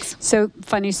masks. So,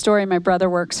 funny story, my brother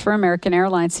works for American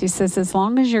Airlines. He says, as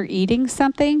long as you're eating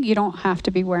something, you don't have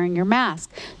to be wearing your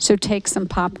mask. So take some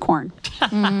popcorn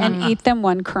and eat them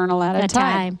one kernel at a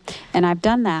time. And I've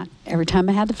done that every time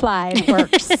I had to fly. It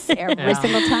works every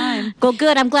single time. Well,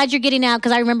 good. I'm glad you're getting out,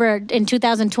 because I remember in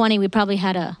 2020 we probably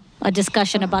had a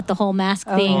discussion about the whole mask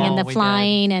thing and the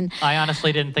flying. Did. And I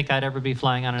honestly didn't think I'd ever be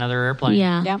flying on another airplane.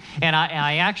 Yeah. And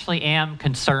I actually am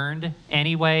concerned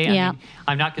anyway. I mean,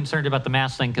 I'm not concerned about the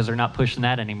mask thing, because they're not pushing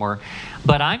that anymore.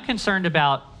 But I'm concerned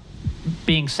about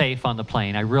being safe on the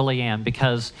plane. I really am,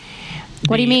 because...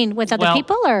 What do you mean? With other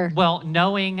people, or? Well,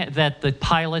 knowing that the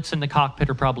pilots in the cockpit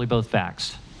are probably both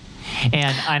vaxxed.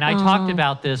 And I talked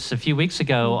about this a few weeks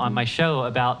ago on my show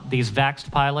about these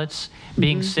vaxxed pilots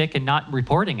being sick and not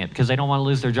reporting it because they don't want to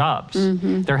lose their jobs.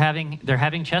 They're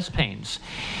having chest pains.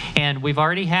 And we've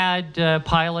already had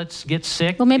pilots get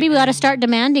sick. Well, maybe we ought to start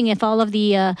demanding if all of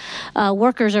the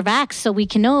workers are vaxxed, so we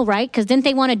can know, right? Because didn't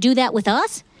they want to do that with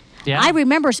us? Yeah. I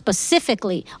remember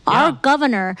specifically our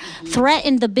governor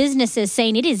threatened the businesses,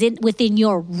 saying it is within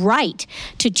your right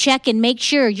to check and make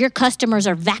sure your customers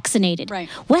are vaccinated. Right.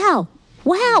 Wow.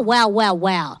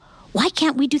 Why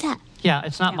can't we do that? Yeah,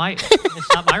 it's not my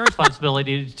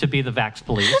responsibility to be the vax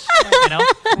police. You know?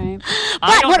 Right.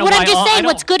 But what I'm just saying,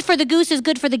 what's good for the goose is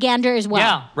good for the gander as well.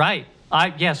 Yeah, right.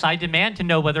 I demand to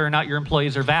know whether or not your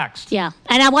employees are vaxxed. Yeah,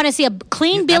 and I want to see a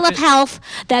clean bill of health,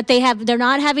 that they're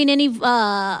not having any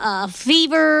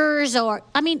fevers or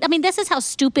I mean this is how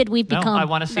stupid we've become. I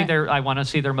want to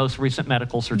see their most recent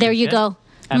medical certificate. There you go.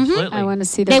 Absolutely. I want to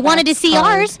see their They wanted to see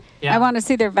ours. Yeah. I want to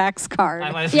see their vax card.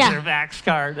 I want to see their vax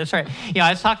card. That's right. I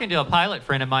was talking to a pilot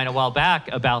friend of mine a while back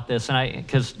about this, and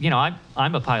because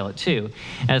I'm a pilot too,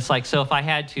 and it's like, so if I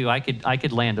had to, I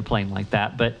could land a plane like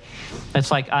that. But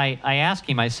it's like I asked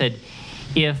him. I said,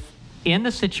 if in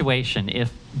the situation,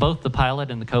 if both the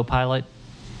pilot and the co-pilot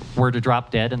were to drop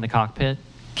dead in the cockpit,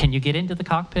 can you get into the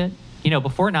cockpit?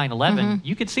 Before 9/11,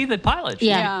 you could see the pilots.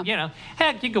 Yeah.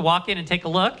 Heck, you could walk in and take a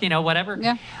look, whatever.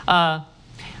 Yeah.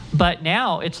 But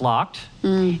now it's locked.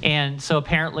 And so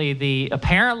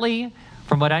apparently,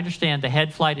 from what I understand, the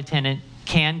head flight attendant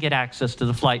can get access to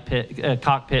the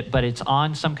cockpit, but it's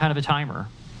on some kind of a timer.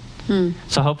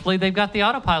 So hopefully they've got the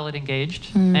autopilot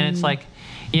engaged. And it's like,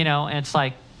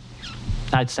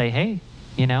 I'd say, hey,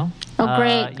 Oh,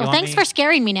 great. Well, thanks for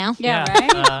scaring me now. Yeah,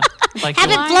 right?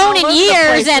 Haven't flown in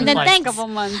years, and then thanks. Couple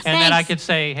months. And then I could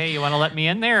say, hey, you want to let me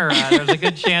in there? There's a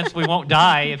good chance we won't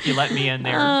die if you let me in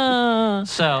there.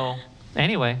 So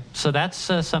anyway, that's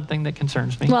something that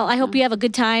concerns me. Well, I hope you have a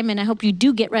good time, and I hope you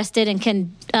do get rested and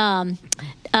can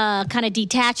kind of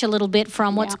detach a little bit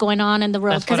from what's going on in the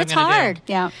world, because it's hard.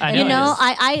 Do. Yeah, I know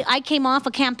I came off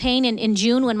a campaign in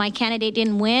June when my candidate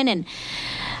didn't win, and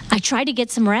I tried to get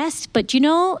some rest, but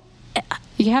you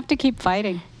have to keep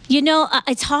fighting.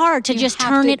 It's hard to just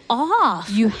turn it off.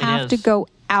 You have to go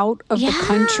out of the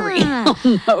country.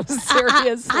 Almost,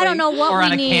 seriously. I don't know what we need. Or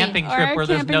on a camping trip where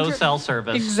there's no cell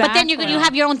service. Exactly. But then you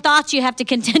have your own thoughts you have to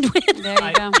contend with. There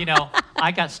you go.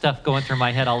 I got stuff going through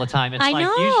my head all the time. It's I like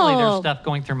know. usually there's stuff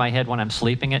going through my head when I'm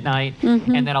sleeping at night,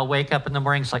 and then I'll wake up in the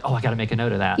morning. It's like, oh, I got to make a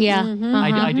note of that. Yeah.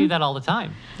 I do that all the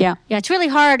time. Yeah. Yeah, it's really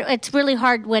hard. It's really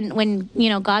hard when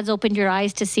God's opened your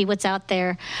eyes to see what's out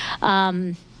there.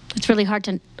 It's really hard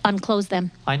to unclose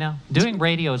them. I know. Doing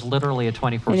radio is literally a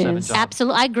 24/7 job.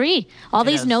 Absolutely. I agree. All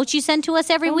these notes you send to us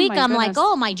every week, I'm like,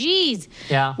 oh, my geez.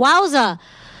 Yeah. Wowza.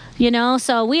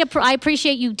 So I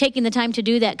appreciate you taking the time to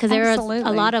do that, because there are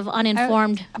a lot of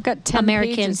uninformed I've got 10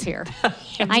 Americans pages here.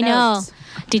 I know.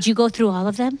 Did you go through all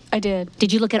of them? I did.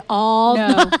 Did you look at all?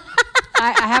 No.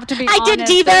 I have to be honest. I didn't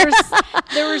either.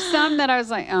 There were some that I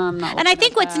was like, I'm not. And I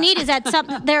think what's neat is that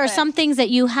there are some things that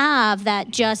you have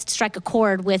that just strike a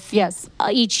chord with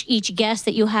each guest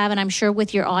that you have, and I'm sure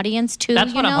with your audience too.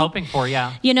 That's what I'm hoping for,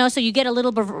 yeah. So you get a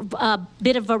little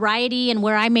bit of variety, and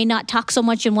where I may not talk so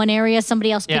much in one area,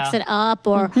 somebody else picks it up,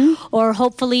 or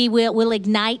hopefully we'll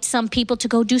ignite some people to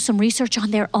go do some research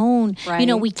on their own.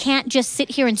 Right. We can't just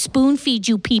sit here and spoon feed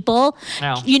you people.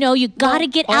 No. You got to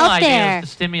get out there. The idea is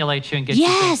to stimulate you and get you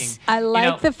thinking. I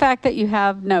like the fact that you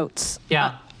have notes.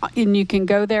 Yeah. And you can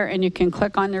go there and you can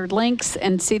click on their links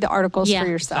and see the articles for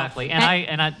yourself. Exactly.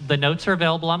 And the notes are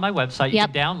available on my website. You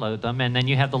can download them, and then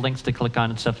you have the links to click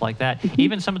on and stuff like that.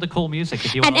 Even some of the cool music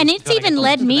if you want. And it's even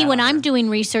led me when I'm doing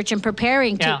research and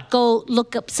preparing to go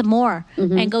look up some more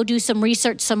and go do some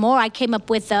research some more. I came up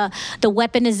with the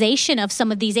weaponization of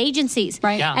some of these agencies.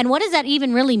 Right. Yeah. And what does that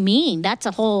even really mean? That's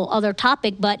a whole other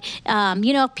topic. But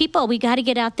people, we got to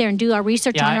get out there and do our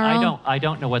research on our own. I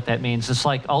don't know what that means. It's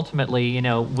like ultimately,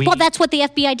 well, that's what the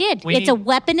FBI did. It's a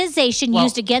weaponization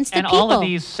used against the people. And all of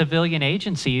these civilian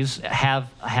agencies have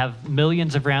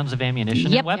millions of rounds of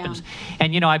ammunition and weapons. Yeah.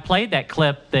 And, I played that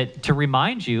clip to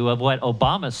remind you of what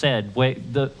Obama said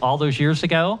all those years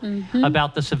ago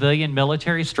about the civilian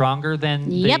military stronger than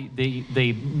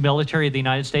the military of the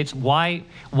United States. Why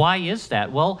is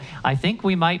that? Well, I think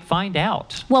we might find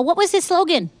out. Well, what was his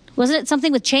slogan? Wasn't it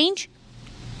something with change?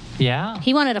 Yeah.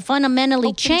 He wanted to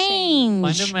fundamentally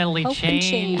change. Fundamentally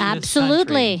change.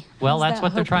 Absolutely. Well, that's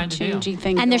what they're trying to do.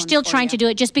 And they're still trying to do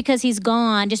it. Just because he's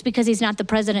gone, just because he's not the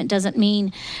president, doesn't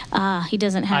mean he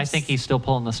doesn't have... I think he's still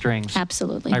pulling the strings.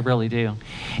 Absolutely. I really do.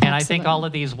 And I think all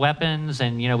of these weapons,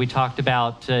 and, we talked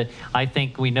about, I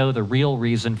think we know the real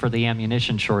reason for the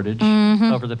ammunition shortage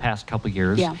over the past couple of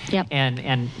years. Yeah. Yep.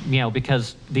 And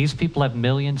because these people have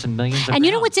millions and millions of And rounds.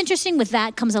 you know what's interesting with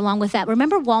that comes along with that?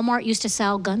 Remember Walmart used to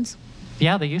sell guns?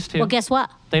 Yeah, they used to. Well, guess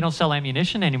what? They don't sell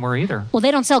ammunition anymore either. Well,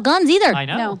 they don't sell guns either. I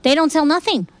know. No. They don't sell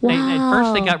nothing. Wow. At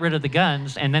first, they got rid of the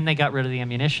guns, and then they got rid of the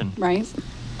ammunition. Right.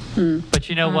 But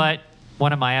you know what?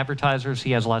 One of my advertisers,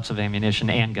 he has lots of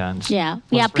ammunition and guns. Yeah.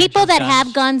 People that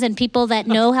have guns and people that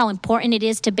know how important it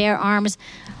is to bear arms,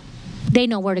 they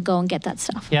know where to go and get that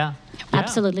stuff. Yeah.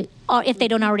 Absolutely. Or if they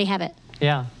don't already have it.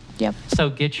 Yeah. Yep. So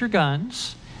get your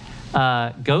guns.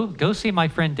 Go see my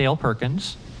friend Dale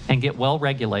Perkins and get well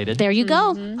regulated. There you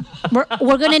go.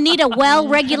 We're going to need a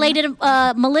well-regulated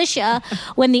militia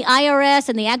when the IRS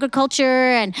and the Agriculture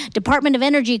and Department of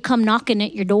Energy come knocking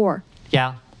at your door.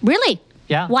 Yeah. Really?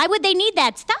 Yeah. Why would they need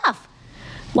that stuff?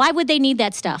 Why would they need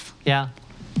that stuff? Yeah.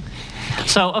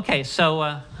 So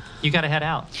you got to head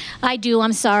out. I do.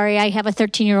 I'm sorry. I have a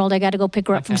 13-year-old. I got to go pick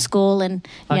her up from school, and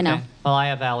you know. Well, I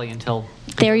have Allie until.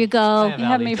 There you go. You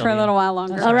have me for a little while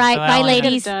longer. All right. So Bye,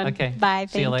 ladies. Okay. Bye.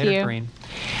 See you later, Corinne.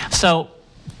 So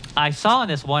I saw in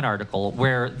this one article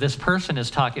where this person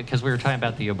is talking, because we were talking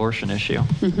about the abortion issue,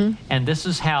 and this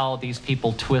is how these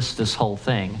people twist this whole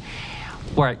thing.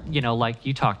 where, like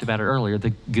you talked about it earlier, the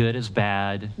good is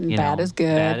bad. Bad is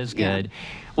good. Bad is good. Yeah.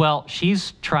 Well,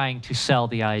 she's trying to sell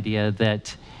the idea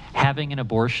that having an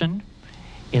abortion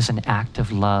is an act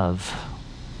of love.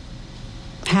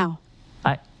 How?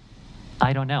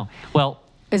 I don't know. Well,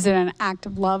 is it an act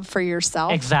of love for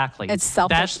yourself? Exactly. It's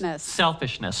selfishness. That's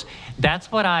selfishness.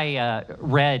 That's what I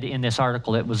read in this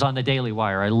article. It was on the Daily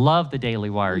Wire. I love the Daily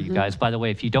Wire, you guys. By the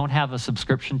way, if you don't have a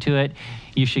subscription to it,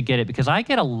 you should get it, because I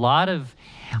get a lot of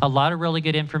really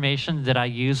good information that I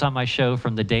use on my show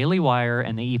from the Daily Wire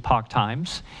and the Epoch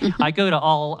Times. I go to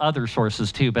all other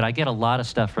sources too, but I get a lot of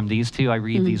stuff from these two. I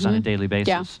read these on a daily basis.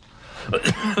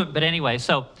 Yeah. But anyway,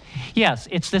 so yes,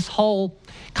 it's this whole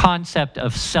concept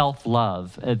of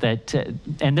self-love that,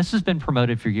 and this has been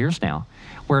promoted for years now,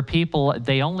 where people,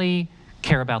 they only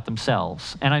care about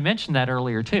themselves. And I mentioned that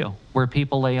earlier too, where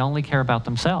people, they only care about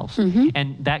themselves.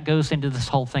 And that goes into this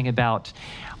whole thing about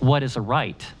what is a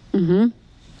right.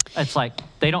 It's like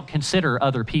they don't consider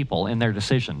other people in their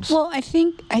decisions. Well, I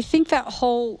think that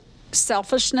whole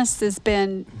selfishness has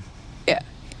been,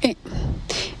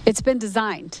 it's been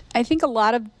designed. I think a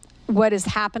lot of what is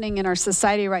happening in our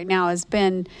society right now has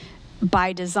been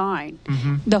by design.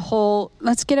 The whole,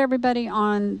 let's get everybody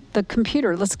on the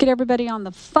computer, let's get everybody on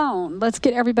the phone, let's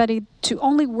get everybody to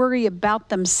only worry about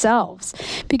themselves.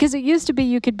 Because it used to be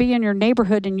you could be in your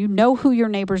neighborhood and you know who your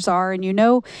neighbors are, and you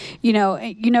know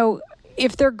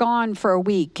if they're gone for a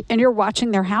week and you're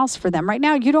watching their house for them. Right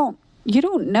now you don't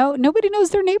know. Nobody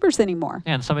knows their neighbors anymore.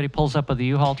 Yeah, and somebody pulls up with a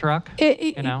U-Haul truck.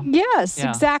 Yes, yeah.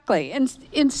 Exactly.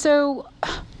 And so,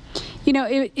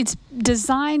 it's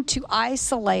designed to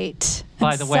isolate.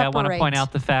 By the way, separate. I want to point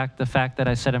out the fact that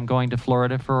I said I'm going to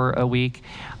Florida for a week.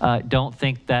 Don't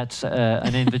think that's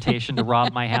an invitation to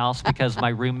rob my house, because my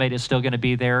roommate is still going to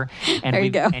be there, and there you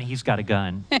go. And he's got a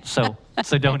gun. So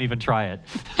don't even try it.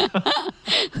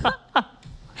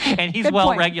 And he's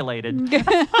well regulated. Good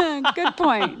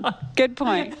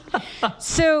point.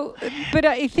 So, but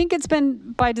I think it's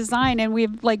been by design, and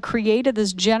we've created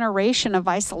this generation of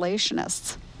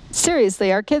isolationists.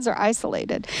 Seriously, our kids are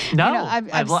isolated. No,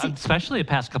 I've seen, especially the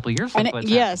past couple of years.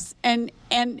 Yes, and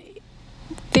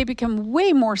they become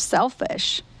way more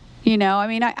selfish.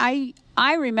 I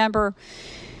remember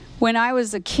when I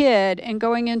was a kid and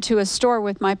going into a store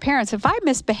with my parents. If I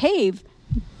misbehaved,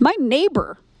 my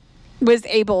neighbor was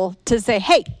able to say,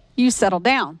 "Hey, you settle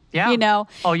down." Yeah.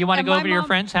 Oh, you want to go over to your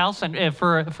friend's house and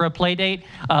for a play date?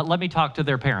 Let me talk to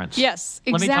their parents. Yes,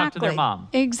 exactly. Let me talk to their mom.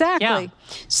 Exactly. Yeah.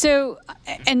 So,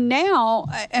 and now,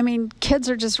 kids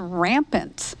are just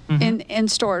rampant in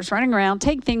stores, running around,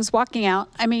 take things, walking out.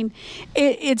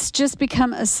 It's just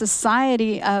become a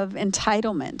society of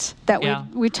entitlement that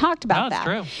we talked about that.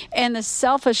 True. And the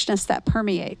selfishness that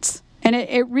permeates. And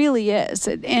it really is.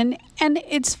 And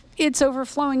it's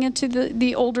overflowing into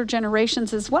the older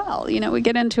generations as well. We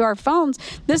get into our phones.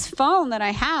 This phone that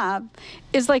I have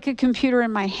is like a computer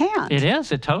in my hand. It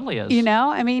is. It totally is.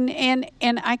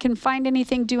 And I can find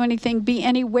anything, do anything, be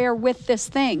anywhere with this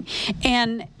thing.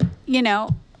 And,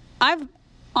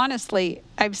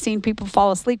 I've seen people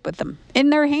fall asleep with them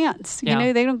in their hands.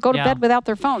 Yeah. They don't go to bed without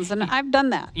their phones, and I've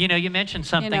done that. You mentioned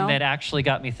something that actually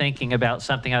got me thinking about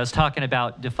something. I was talking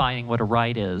about defining what a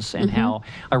right is, and how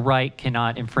a right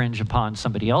cannot infringe upon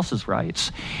somebody else's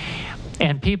rights.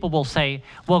 And people will say,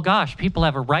 well, gosh, people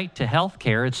have a right to health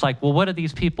care. It's like, well, what are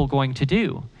these people going to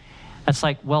do? It's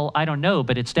like, well, I don't know,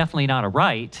 but it's definitely not a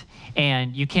right.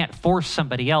 And you can't force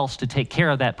somebody else to take care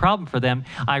of that problem for them.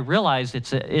 I realize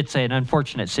it's an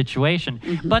unfortunate situation.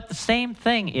 But the same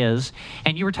thing is,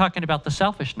 and you were talking about the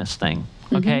selfishness thing,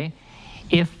 okay?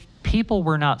 If people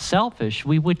were not selfish,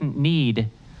 we wouldn't need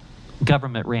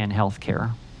government-ran health care.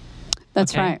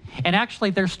 That's right. And actually,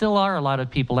 there still are a lot of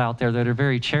people out there that are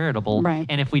very charitable. Right.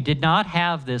 And if we did not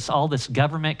have all this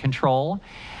government control,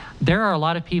 there are a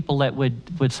lot of people that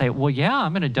would say, well, yeah,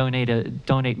 I'm going to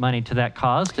donate money to that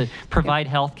cause to provide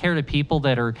health care to people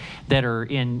that are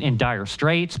in dire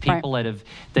straits, people that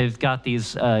they've got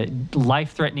these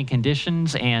life-threatening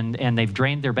conditions and they've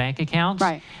drained their bank accounts.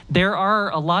 Right. There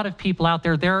are a lot of people out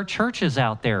there. There are churches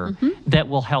out there that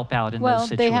will help out in those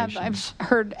situations. I've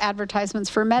heard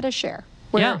advertisements for MediShare,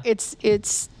 where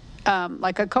it's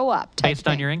like a co-op type based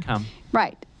on your income.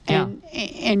 Right.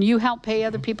 And you help pay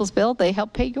other people's bill, they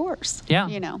help pay yours. Yeah.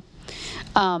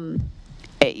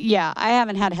 I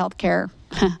haven't had health care.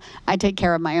 I take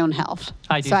care of my own health.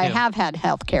 I do so too. I have had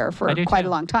health care for quite a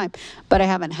long time, but I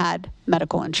haven't had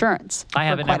medical insurance. I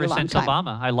haven't ever since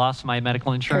Obama. I lost my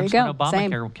medical insurance when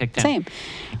Obamacare kicked in. Same.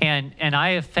 And I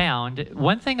have found,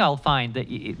 one thing I'll find, that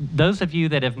those of you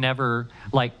that have never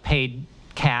paid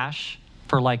cash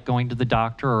for like going to the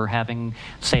doctor or having,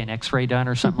 say, an x-ray done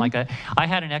or something like that. I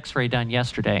had an x-ray done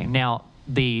yesterday. Now,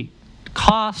 the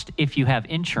cost, if you have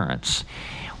insurance,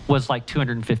 was like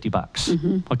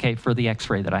 $250, okay, for the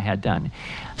x-ray that I had done.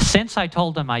 Since I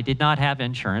told them I did not have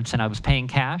insurance and I was paying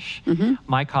cash,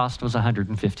 my cost was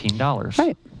 $115.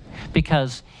 Right.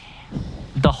 Because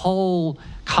the whole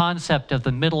concept of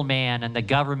the middleman and the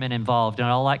government involved and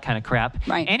all that kind of crap.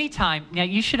 Right. Anytime, now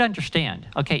you should understand,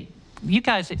 okay, you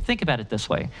guys think about it this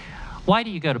way. Why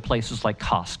do you go to places like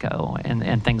Costco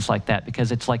and things like that?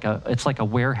 Because it's like a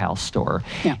warehouse store.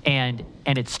 Yeah. And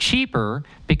it's cheaper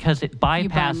because it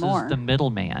bypasses the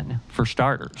middleman, for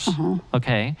starters.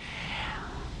 Okay?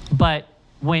 But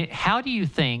how do you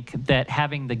think that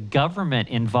having the government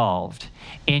involved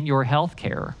in your health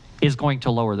care is going to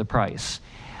lower the price?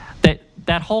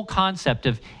 That whole concept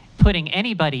of putting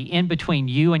anybody in between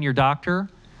you and your doctor,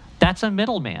 that's a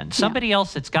middleman. Somebody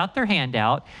else that's got their hand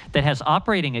out, that has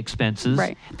operating expenses,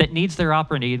 that needs their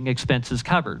operating expenses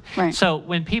covered. Right. So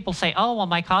when people say, oh, well,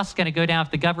 my cost is going to go down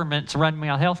if the government's running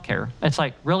my health care, it's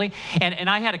like, really? And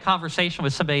I had a conversation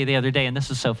with somebody the other day, and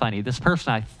this is so funny. This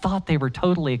person, I thought they were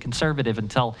totally a conservative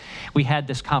until we had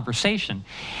this conversation.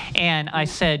 And I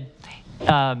said,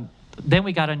 then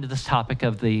we got into this topic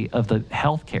of the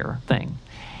healthcare thing,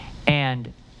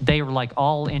 and they were like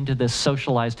all into this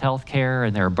socialized healthcare,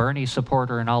 and they're a Bernie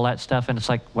supporter and all that stuff. And it's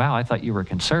like, wow, I thought you were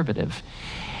conservative.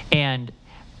 And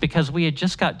because we had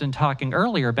just got done talking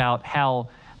earlier about how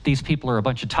these people are a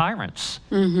bunch of tyrants,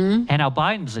 and how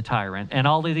Biden's a tyrant, and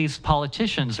all of these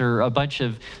politicians are a bunch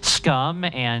of scum,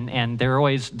 and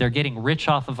they're getting rich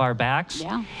off of our backs.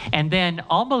 Yeah. And then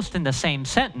almost in the same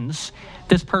sentence,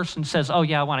 this person says, oh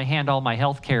yeah, I want to hand all my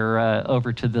health care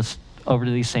over to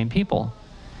these same people.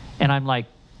 And I'm like,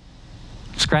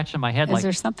 scratching my head, is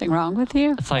there something wrong with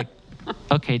you? It's like,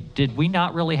 okay, did we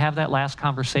not really have that last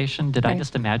conversation? Did I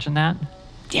just imagine that?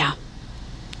 Yeah.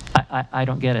 I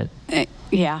don't get it.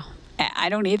 Yeah, I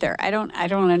don't either. I don't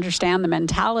understand the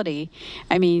mentality.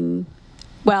 I mean,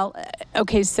 well,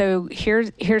 okay, so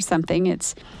here's something.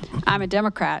 I'm a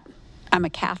Democrat. I'm a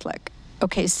Catholic.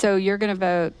 Okay, so you're going to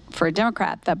vote for a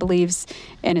Democrat that believes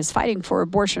and is fighting for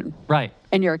abortion. Right.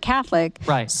 And you're a Catholic.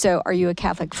 Right. So are you a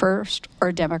Catholic first or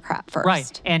a Democrat first?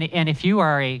 Right. And if you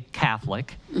are a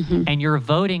Catholic and you're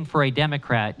voting for a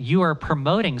Democrat, you are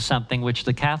promoting something which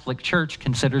the Catholic Church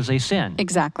considers a sin.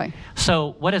 Exactly.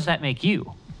 So what does that make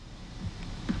you?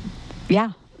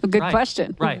 Yeah, a good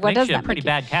question. Right. What Makes does you that a pretty make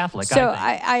bad Catholic, So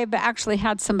I think. I've actually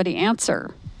had somebody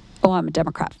answer, oh, I'm a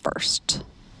Democrat first.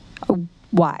 Oh,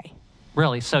 why?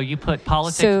 Really? So you put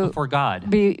politics before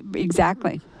God?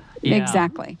 Exactly. Yeah.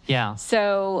 Exactly. Yeah.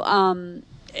 So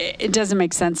it doesn't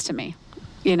make sense to me.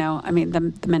 You know, I mean,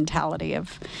 the mentality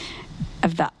of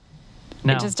that.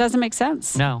 No. It just doesn't make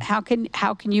sense. No. How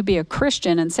can you be a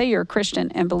Christian and say you're a Christian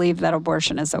and believe that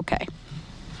abortion is okay?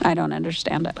 I don't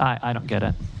understand it. I don't get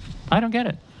it. I don't get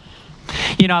it.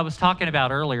 You know, I was talking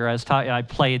about earlier, I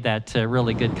played that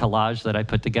really good collage that I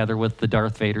put together with the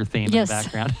Darth Vader theme in the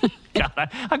background. God,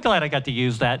 I'm glad I got to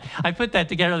use that. I put that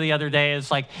together the other day. It's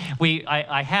like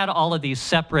I had all of these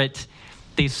separate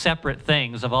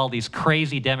things of all these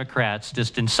crazy Democrats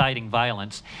just inciting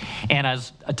violence. And I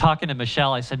was talking to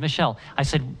Michelle. I said, Michelle,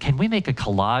 can we make a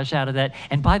collage out of that?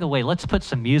 And by the way, let's put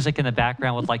some music in the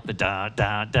background with like the da,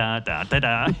 da, da, da, da,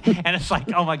 da. And it's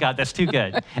like, oh my God, that's too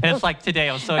good. And it's like today,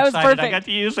 I was so excited I got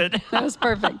to use it. That was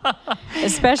perfect.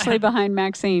 Especially behind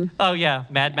Maxine. Oh yeah,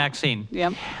 Mad Maxine.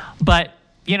 Yep. But,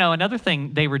 you know, another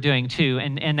thing they were doing too,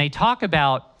 and they talk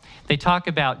about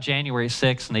January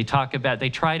 6th, and they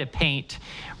try to paint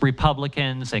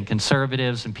Republicans and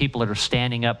conservatives and people that are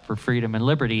standing up for freedom and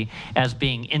liberty as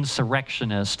being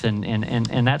insurrectionists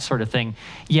and that sort of thing.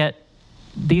 Yet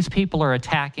these people are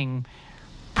attacking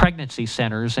pregnancy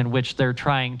centers in which they're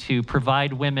trying to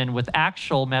provide women with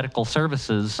actual medical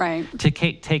services to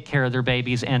take care of their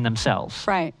babies and themselves.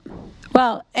 Right.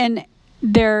 Well, and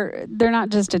they're not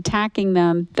just attacking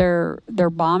them, they're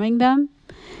bombing them.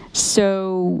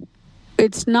 So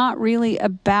it's not really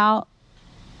about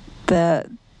the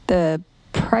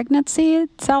pregnancy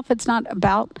itself. It's not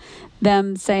about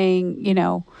them saying, you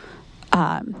know,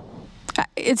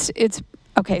 it's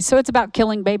okay. So it's about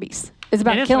killing babies. It's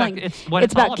about killing. It's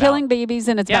about killing babies,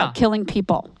 and it's about killing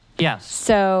people. Yes.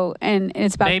 So and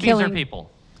it's about killing. Babies are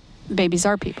people. Babies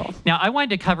are people. Now I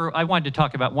wanted to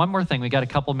talk about one more thing. We got a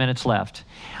couple minutes left.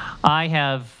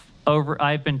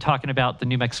 I've been talking about the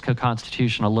New Mexico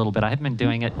Constitution a little bit. I haven't been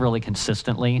doing it really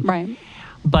consistently. Right.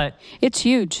 But it's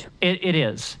huge. It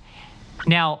is.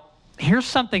 Now, here's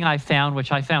something I found,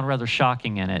 which I found rather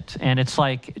shocking in it. And it's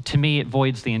like, to me, it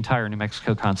voids the entire New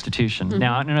Mexico Constitution. Mm-hmm.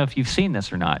 Now, I don't know if you've seen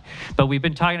this or not, but we've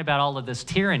been talking about all of this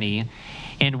tyranny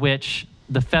in which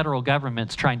the federal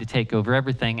government's trying to take over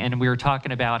everything. And we were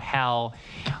talking about how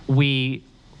we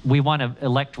want to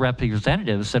elect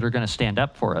representatives that are going to stand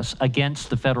up for us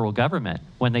against the federal government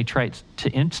when they try to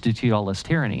institute all this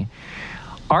tyranny.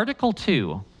 Article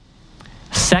 2,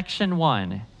 Section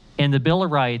 1 in the Bill of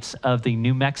Rights of the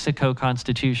New Mexico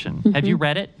Constitution. Mm-hmm. Have you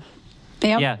read it?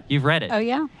 Yep. Yeah, you've read it. Oh,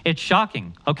 yeah. It's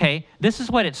shocking. Okay, this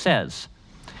is what it says.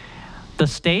 The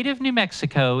state of New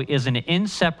Mexico is an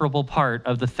inseparable part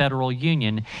of the federal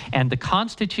union, and the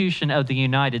Constitution of the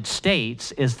United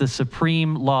States is the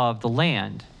supreme law of the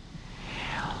land.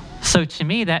 So to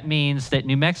me, that means that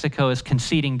New Mexico is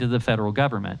conceding to the federal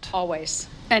government. Always.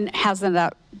 And hasn't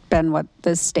that been what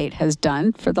the state has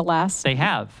done for the last... They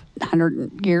have.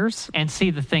 100 years? And see,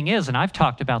 the thing is, and I've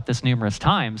talked about this numerous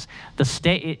times, the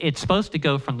state, it's supposed to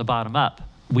go from the bottom up.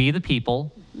 We, the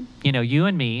people, you know, you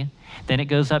and me, then it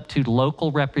goes up to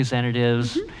local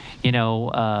representatives, mm-hmm. you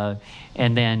know,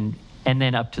 and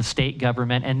then up to state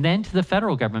government, and then to the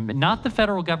federal government, not the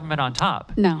federal government on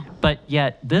top. No. But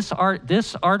yet this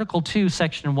Article 2,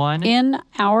 Section 1. In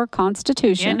our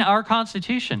Constitution. In our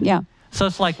Constitution. Yeah. So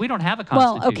it's like we don't have a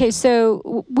Constitution. Well, okay,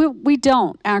 so we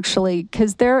don't actually,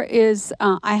 because there is,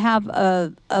 I have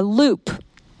a loop,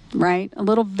 right? A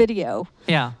little video.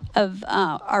 Yeah. Of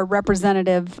our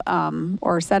representative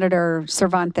or Senator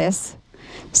Cervantes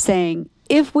saying,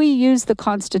 if we use the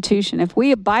Constitution, if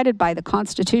we abided by the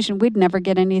Constitution, we'd never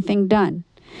get anything done.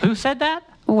 Who said that?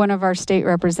 One of our state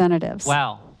representatives.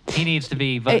 Wow. He needs to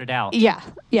be voted out. Yeah.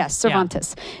 Yes,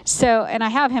 Cervantes. Yeah. So, and I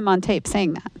have him on tape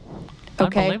saying that.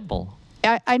 Okay. Unbelievable.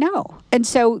 I know. And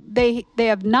so they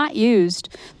have not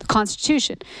used the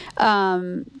Constitution.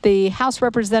 The House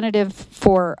representative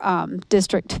for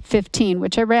District 15,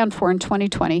 which I ran for in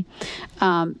 2020,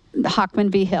 Hockman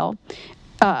v. Hill,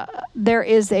 there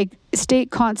is a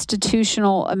state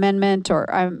constitutional amendment, or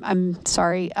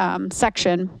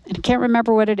section, and I can't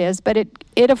remember what it is, but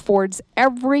it affords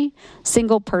every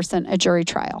single person a jury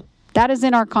trial. That is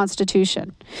in our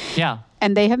Constitution. Yeah.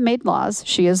 And they have made laws.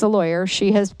 She is a lawyer.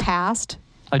 She has passed,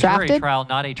 drafted. Jury trial,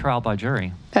 not a trial by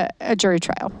jury. A jury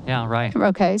trial. Yeah, right.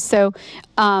 Okay, so,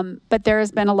 but there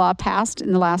has been a law passed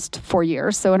in the last 4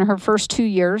 years. So in her first 2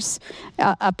 years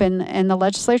up in the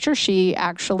legislature, she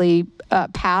actually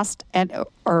passed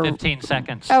or 15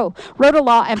 seconds. Wrote a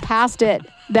law and passed it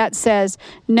that says,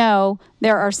 no,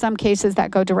 there are some cases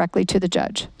that go directly to the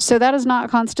judge. So that is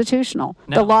not constitutional.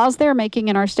 No. The laws they're making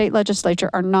in our state legislature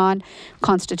are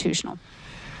non-constitutional.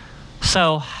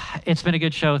 So it's been a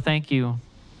good show. Thank you,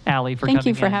 Allie, for coming in.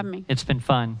 Thank you for having me. It's been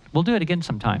fun. We'll do it again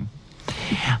sometime.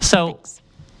 So thanks.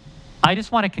 I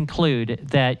just want to conclude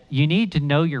that you need to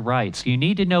know your rights. You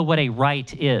need to know what a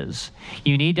right is.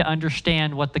 You need to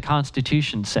understand what the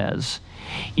Constitution says.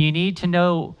 You need to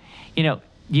know,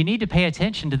 you need to pay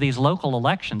attention to these local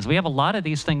elections. We have a lot of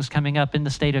these things coming up in the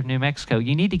state of New Mexico.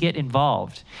 You need to get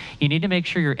involved. You need to make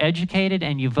sure you're educated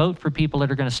and you vote for people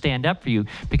that are going to stand up for you,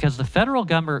 because the federal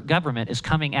government is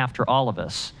coming after all of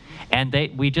us. And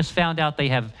we just found out they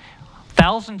have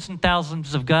thousands and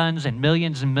thousands of guns and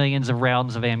millions of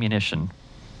rounds of ammunition.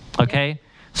 Okay?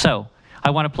 So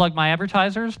I want to plug my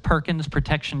advertisers, Perkins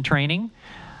Protection Training.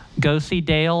 Go see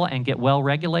Dale and get well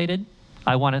regulated.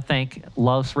 I want to thank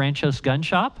Los Ranchos Gun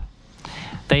Shop.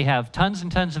 They have tons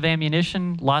and tons of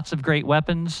ammunition, lots of great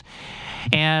weapons.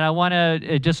 And I want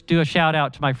to just do a shout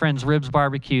out to my friends Ribs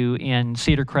Barbecue in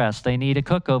Cedar Crest. They need a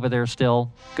cook over there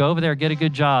still. Go over there, get a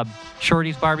good job.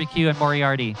 Shorty's Barbecue and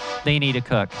Moriarty, they need a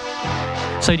cook.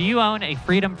 So do you own a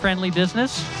freedom-friendly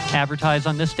business? Advertise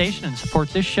on this station and support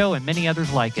this show and many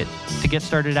others like it. To get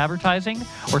started advertising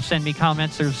or send me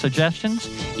comments or suggestions,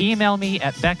 email me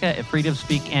at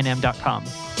becca@freedomspeaknm.com.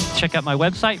 Check out my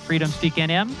website,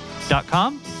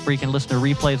 freedomspeaknm.com, where you can listen to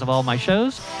replays of all my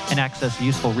shows and access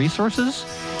useful resources.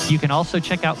 You can also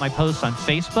check out my posts on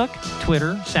Facebook,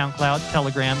 Twitter, SoundCloud,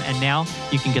 Telegram, and now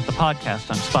you can get the podcast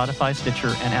on Spotify,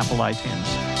 Stitcher, and Apple iTunes.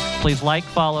 Please like,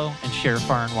 follow, and share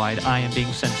far and wide. I am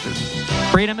being censored.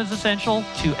 Freedom is essential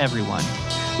to everyone.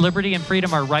 Liberty and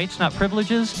freedom are rights, not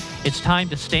privileges. It's time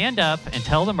to stand up and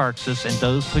tell the Marxists and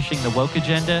those pushing the woke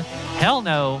agenda, hell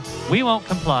no, we won't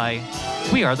comply.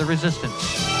 We are the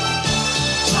resistance.